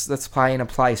think let's play in a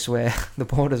place where the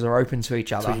borders are open to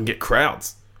each other. So we can get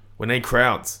crowds. We need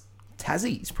crowds.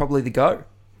 Tassie's probably the go.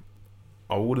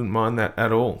 I wouldn't mind that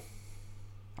at all.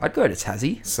 I'd go to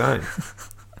Tassie. Same.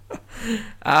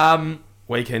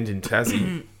 Weekend in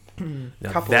Tassie.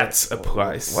 Now that's a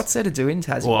place. What's there to do in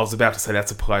Tassie? Well, I was about to say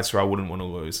that's a place where I wouldn't want to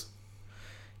lose.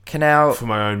 For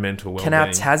my own mental well-being. Can our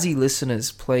Tassie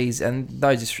listeners please, and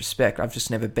no disrespect, I've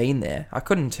just never been there. I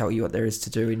couldn't tell you what there is to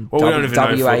do in WA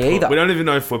either. We don't even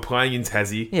know if we're playing in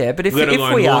Tassie. Yeah, but if we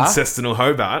are, Launceston or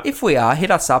Hobart. If we are,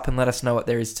 hit us up and let us know what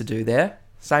there is to do there.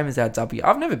 Same as our W.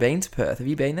 I've never been to Perth. Have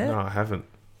you been there? No, I haven't.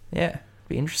 Yeah,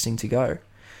 be interesting to go.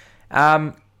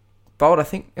 Bold, I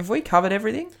think, have we covered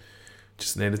everything?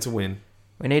 Just needed to win.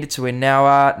 We needed to win.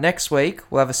 Now, next week,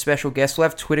 we'll have a special guest. We'll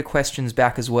have Twitter questions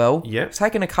back as well. Yep.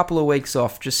 Taking a couple of weeks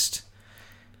off. Just,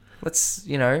 let's,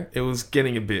 It was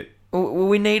getting a bit... Well,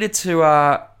 we needed to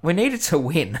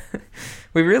win.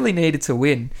 We really needed to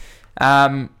win.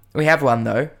 We have won,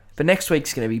 though. But next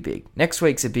week's going to be big. Next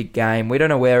week's a big game. We don't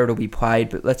know where it'll be played,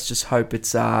 but let's just hope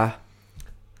it's...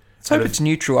 it's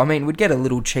neutral. I mean, we'd get a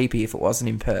little cheapy if it wasn't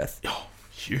in Perth. Oh,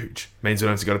 huge. Means we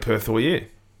don't have to go to Perth all year.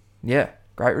 Yeah.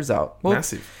 Great result. Well,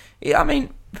 massive. Yeah, I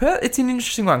mean, Perth, it's an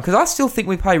interesting one because I still think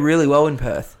we play really well in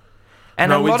Perth.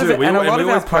 And a lot of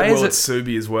our players at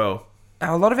Subi as well.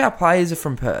 A lot of our players are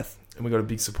from Perth. And we've got a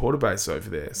big supporter base over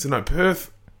there. So no,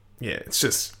 Perth, yeah, it's a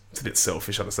bit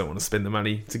selfish. I just don't want to spend the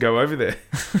money to go over there.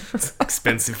 It's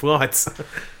expensive flights.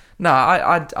 No,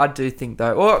 I do think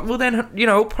though. Well then,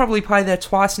 we'll probably play there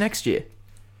twice next year.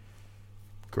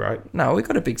 Great. No, we've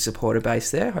got a big supporter base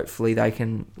there. Hopefully they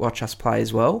can watch us play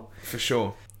as well. For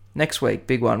sure. Next week,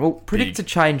 big one. Well, predicted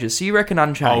changes. So you reckon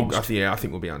unchanged? I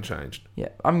think we'll be unchanged. Yeah,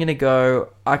 I'm going to go...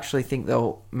 I actually think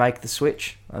they'll make the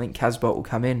switch. I think Casbolt will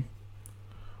come in.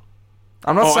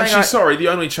 I'm not saying... sorry. The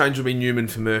only change will be Newman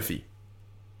for Murphy.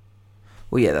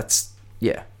 Well, yeah, that's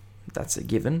a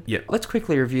given. Yeah. Let's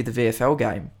quickly review the VFL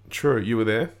game. True, you were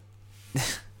there.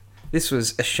 This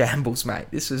was a shambles, mate.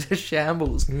 This was a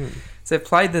shambles. So they've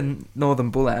played the Northern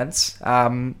Bull Ants,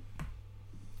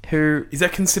 who... Is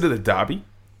that considered a derby?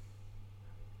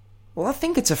 Well, I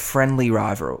think it's a friendly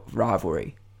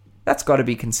rivalry. That's got to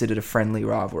be considered a friendly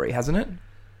rivalry, hasn't it?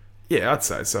 Yeah, I'd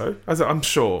say so. I'm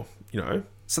sure,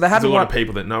 So they hadn't there's a lot of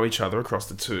people that know each other across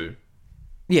the two.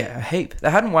 Yeah, a heap.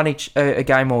 They hadn't won a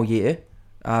game all year,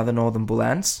 the Northern Bull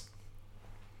Ants.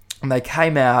 And they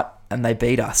came out and they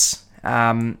beat us.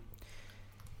 And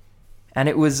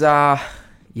it was,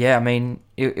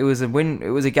 it was a win. It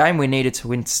was a game we needed to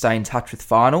win to stay in touch with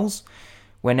finals.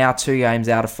 We're now 2 games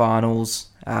out of finals.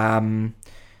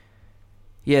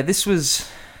 This was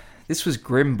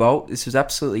grim, Bolt. This was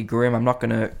absolutely grim. I'm not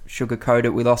going to sugarcoat it.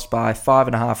 We lost by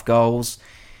 5.5 goals.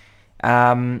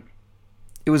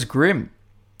 It was grim.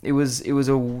 It was just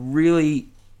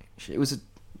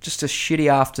a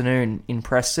shitty afternoon in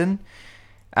Preston.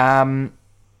 I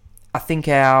think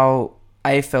our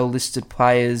AFL listed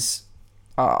players,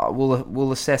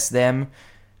 we'll assess them.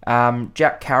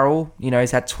 Jack Carroll, he's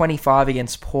had 25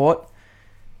 against Port.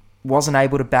 wasn't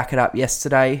able to back it up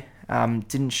yesterday.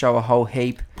 Didn't show a whole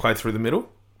heap. Played through the middle?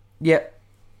 Yep.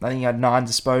 I think he had 9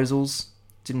 disposals.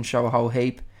 Didn't show a whole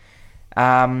heap.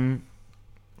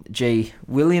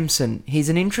 Williamson. He's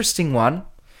an interesting one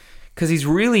because he's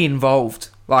really involved.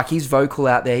 Like, he's vocal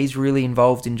out there. He's really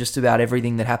involved in just about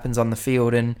everything that happens on the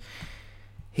field. And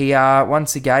he,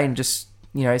 once again, just,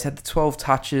 he's had the 12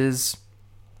 touches.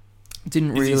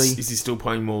 Didn't really... Is he still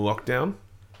playing more lockdown?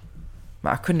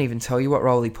 I couldn't even tell you what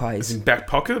role he plays. Is in back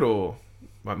pocket or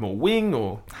like more wing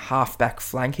or... Half-back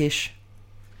flankish.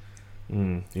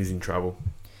 He's in trouble.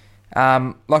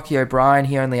 Lockie O'Brien,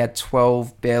 he only had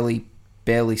 12, barely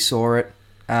saw it.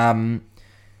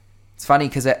 It's funny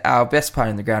because our best player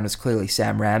in the ground was clearly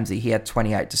Sam Ramsey. He had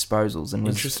 28 disposals and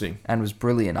was interesting and was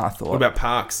brilliant, I thought. What about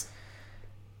Parks?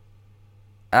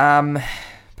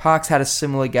 Parks had a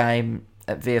similar game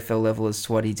at VFL level as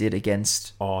to what he did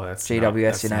against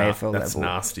GWS in AFL level. That's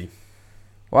nasty.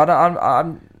 Well,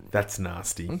 that's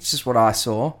nasty. It's just what I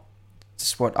saw.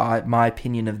 Just my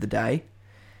opinion of the day.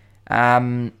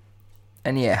 And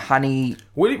yeah, Honey...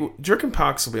 Do you reckon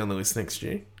Parks will be on the list next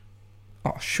year?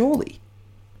 Oh, surely.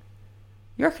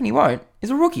 You reckon he won't? He's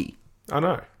a rookie. I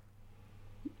know.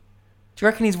 Do you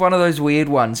reckon he's one of those weird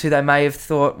ones who they may have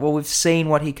thought, well, we've seen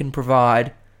what he can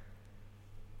provide?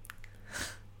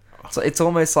 So it's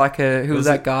almost like who was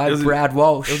that guy? Brad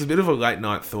Walsh. It was a bit of a late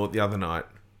night thought the other night.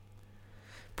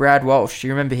 Brad Walsh, do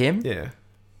you remember him? Yeah.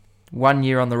 1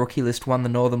 year on the rookie list, won the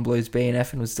Northern Blues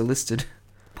BNF and was delisted.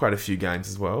 Played a few games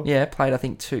as well. Yeah, played I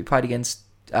think 2. Played against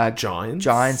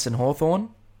Giants and Hawthorn.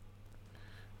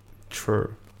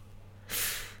 True.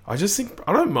 I just think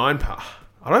I don't mind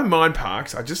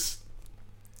Parks.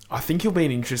 I think he'll be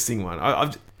an interesting one.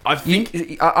 I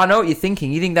think I know what you're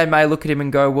thinking. You think they may look at him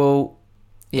and go, well,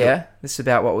 yeah, this is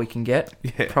about what we can get.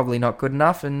 Yeah. Probably not good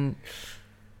enough. And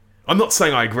I'm not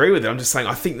saying I agree with it. I'm just saying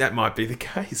I think that might be the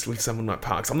case with someone like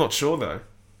Parks. I'm not sure though.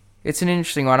 It's an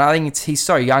interesting one. I think he's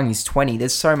so young. He's 20.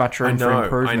 There's so much room for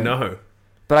improvement. I know.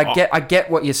 But I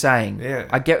get what you're saying. Yeah.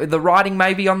 I get the writing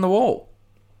may be on the wall.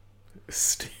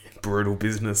 Brutal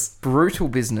business.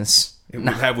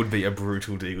 That would be a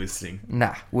brutal delisting.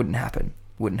 Nah, wouldn't happen.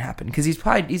 Because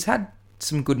he's had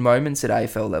some good moments at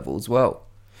AFL level as well.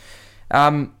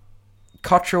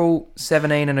 Cottrell,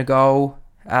 17 and a goal.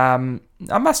 I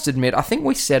must admit, I think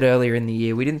we said earlier in the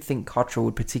year we didn't think Cottrell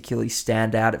would particularly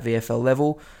stand out at VFL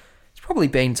level. He's probably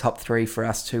been top 3 for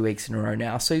us 2 weeks in a row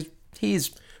now. So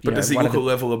he's. But does he look a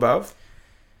level above?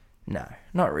 No,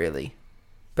 not really.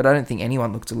 But I don't think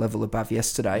anyone looked a level above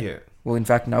yesterday. Yeah. Well, in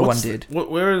fact, no one did.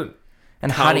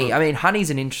 And Honey, Honey's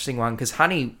an interesting one because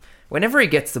Honey, whenever he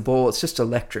gets the ball, it's just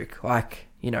electric. Like,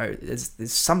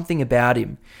 there's something about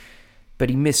him. But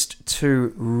he missed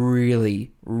 2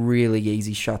 really, really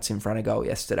easy shots in front of goal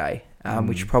yesterday,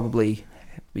 which probably,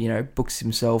 books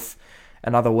himself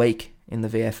another week in the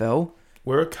VFL.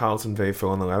 Where are Carlton VFL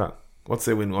on the ladder? What's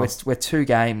their win-loss? We're 2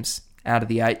 games out of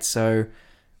the 8, so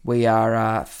we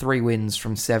are 3 wins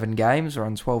from 7 games. We're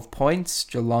on 12 points.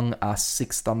 Geelong are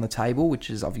 6th on the table,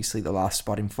 which is obviously the last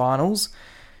spot in finals,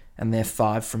 and they're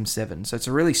 5 from 7. So it's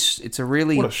a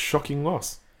really what a shocking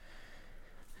loss.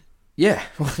 Yeah,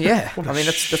 well, yeah. I mean,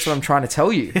 that's what I'm trying to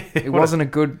tell you. It wasn't a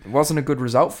good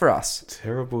result for us.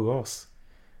 Terrible loss.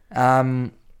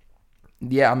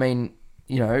 Yeah, I mean,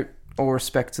 all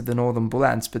respect to the Northern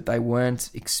Bullants, but they weren't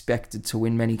expected to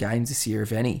win many games this year,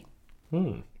 if any.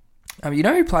 Who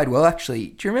played well, actually?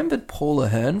 Do you remember Paul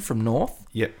Ahern from North?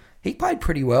 Yeah. He played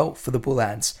pretty well for the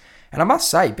Bullants. And I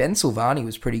must say, Ben Silvani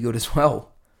was pretty good as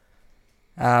well.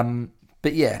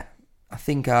 But yeah,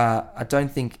 I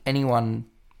don't think anyone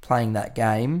playing that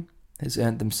game has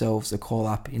earned themselves a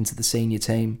call-up into the senior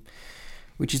team,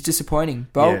 which is disappointing.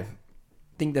 But I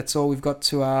think that's all we've got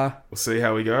to... We'll see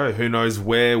how we go. Who knows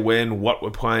where, when, what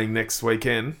we're playing next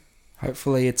weekend.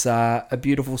 Hopefully it's a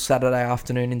beautiful Saturday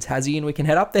afternoon in Tassie and we can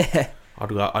head up there.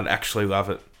 I'd actually love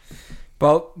it.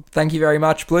 Well, thank you very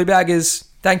much, Blue Baggers.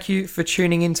 Thank you for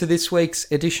tuning into this week's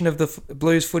edition of the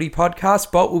Blues Footy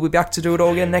Podcast. Bolt will be back to do it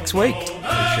all again next week.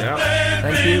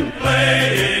 Thank you.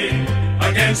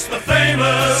 Against the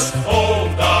famous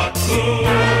old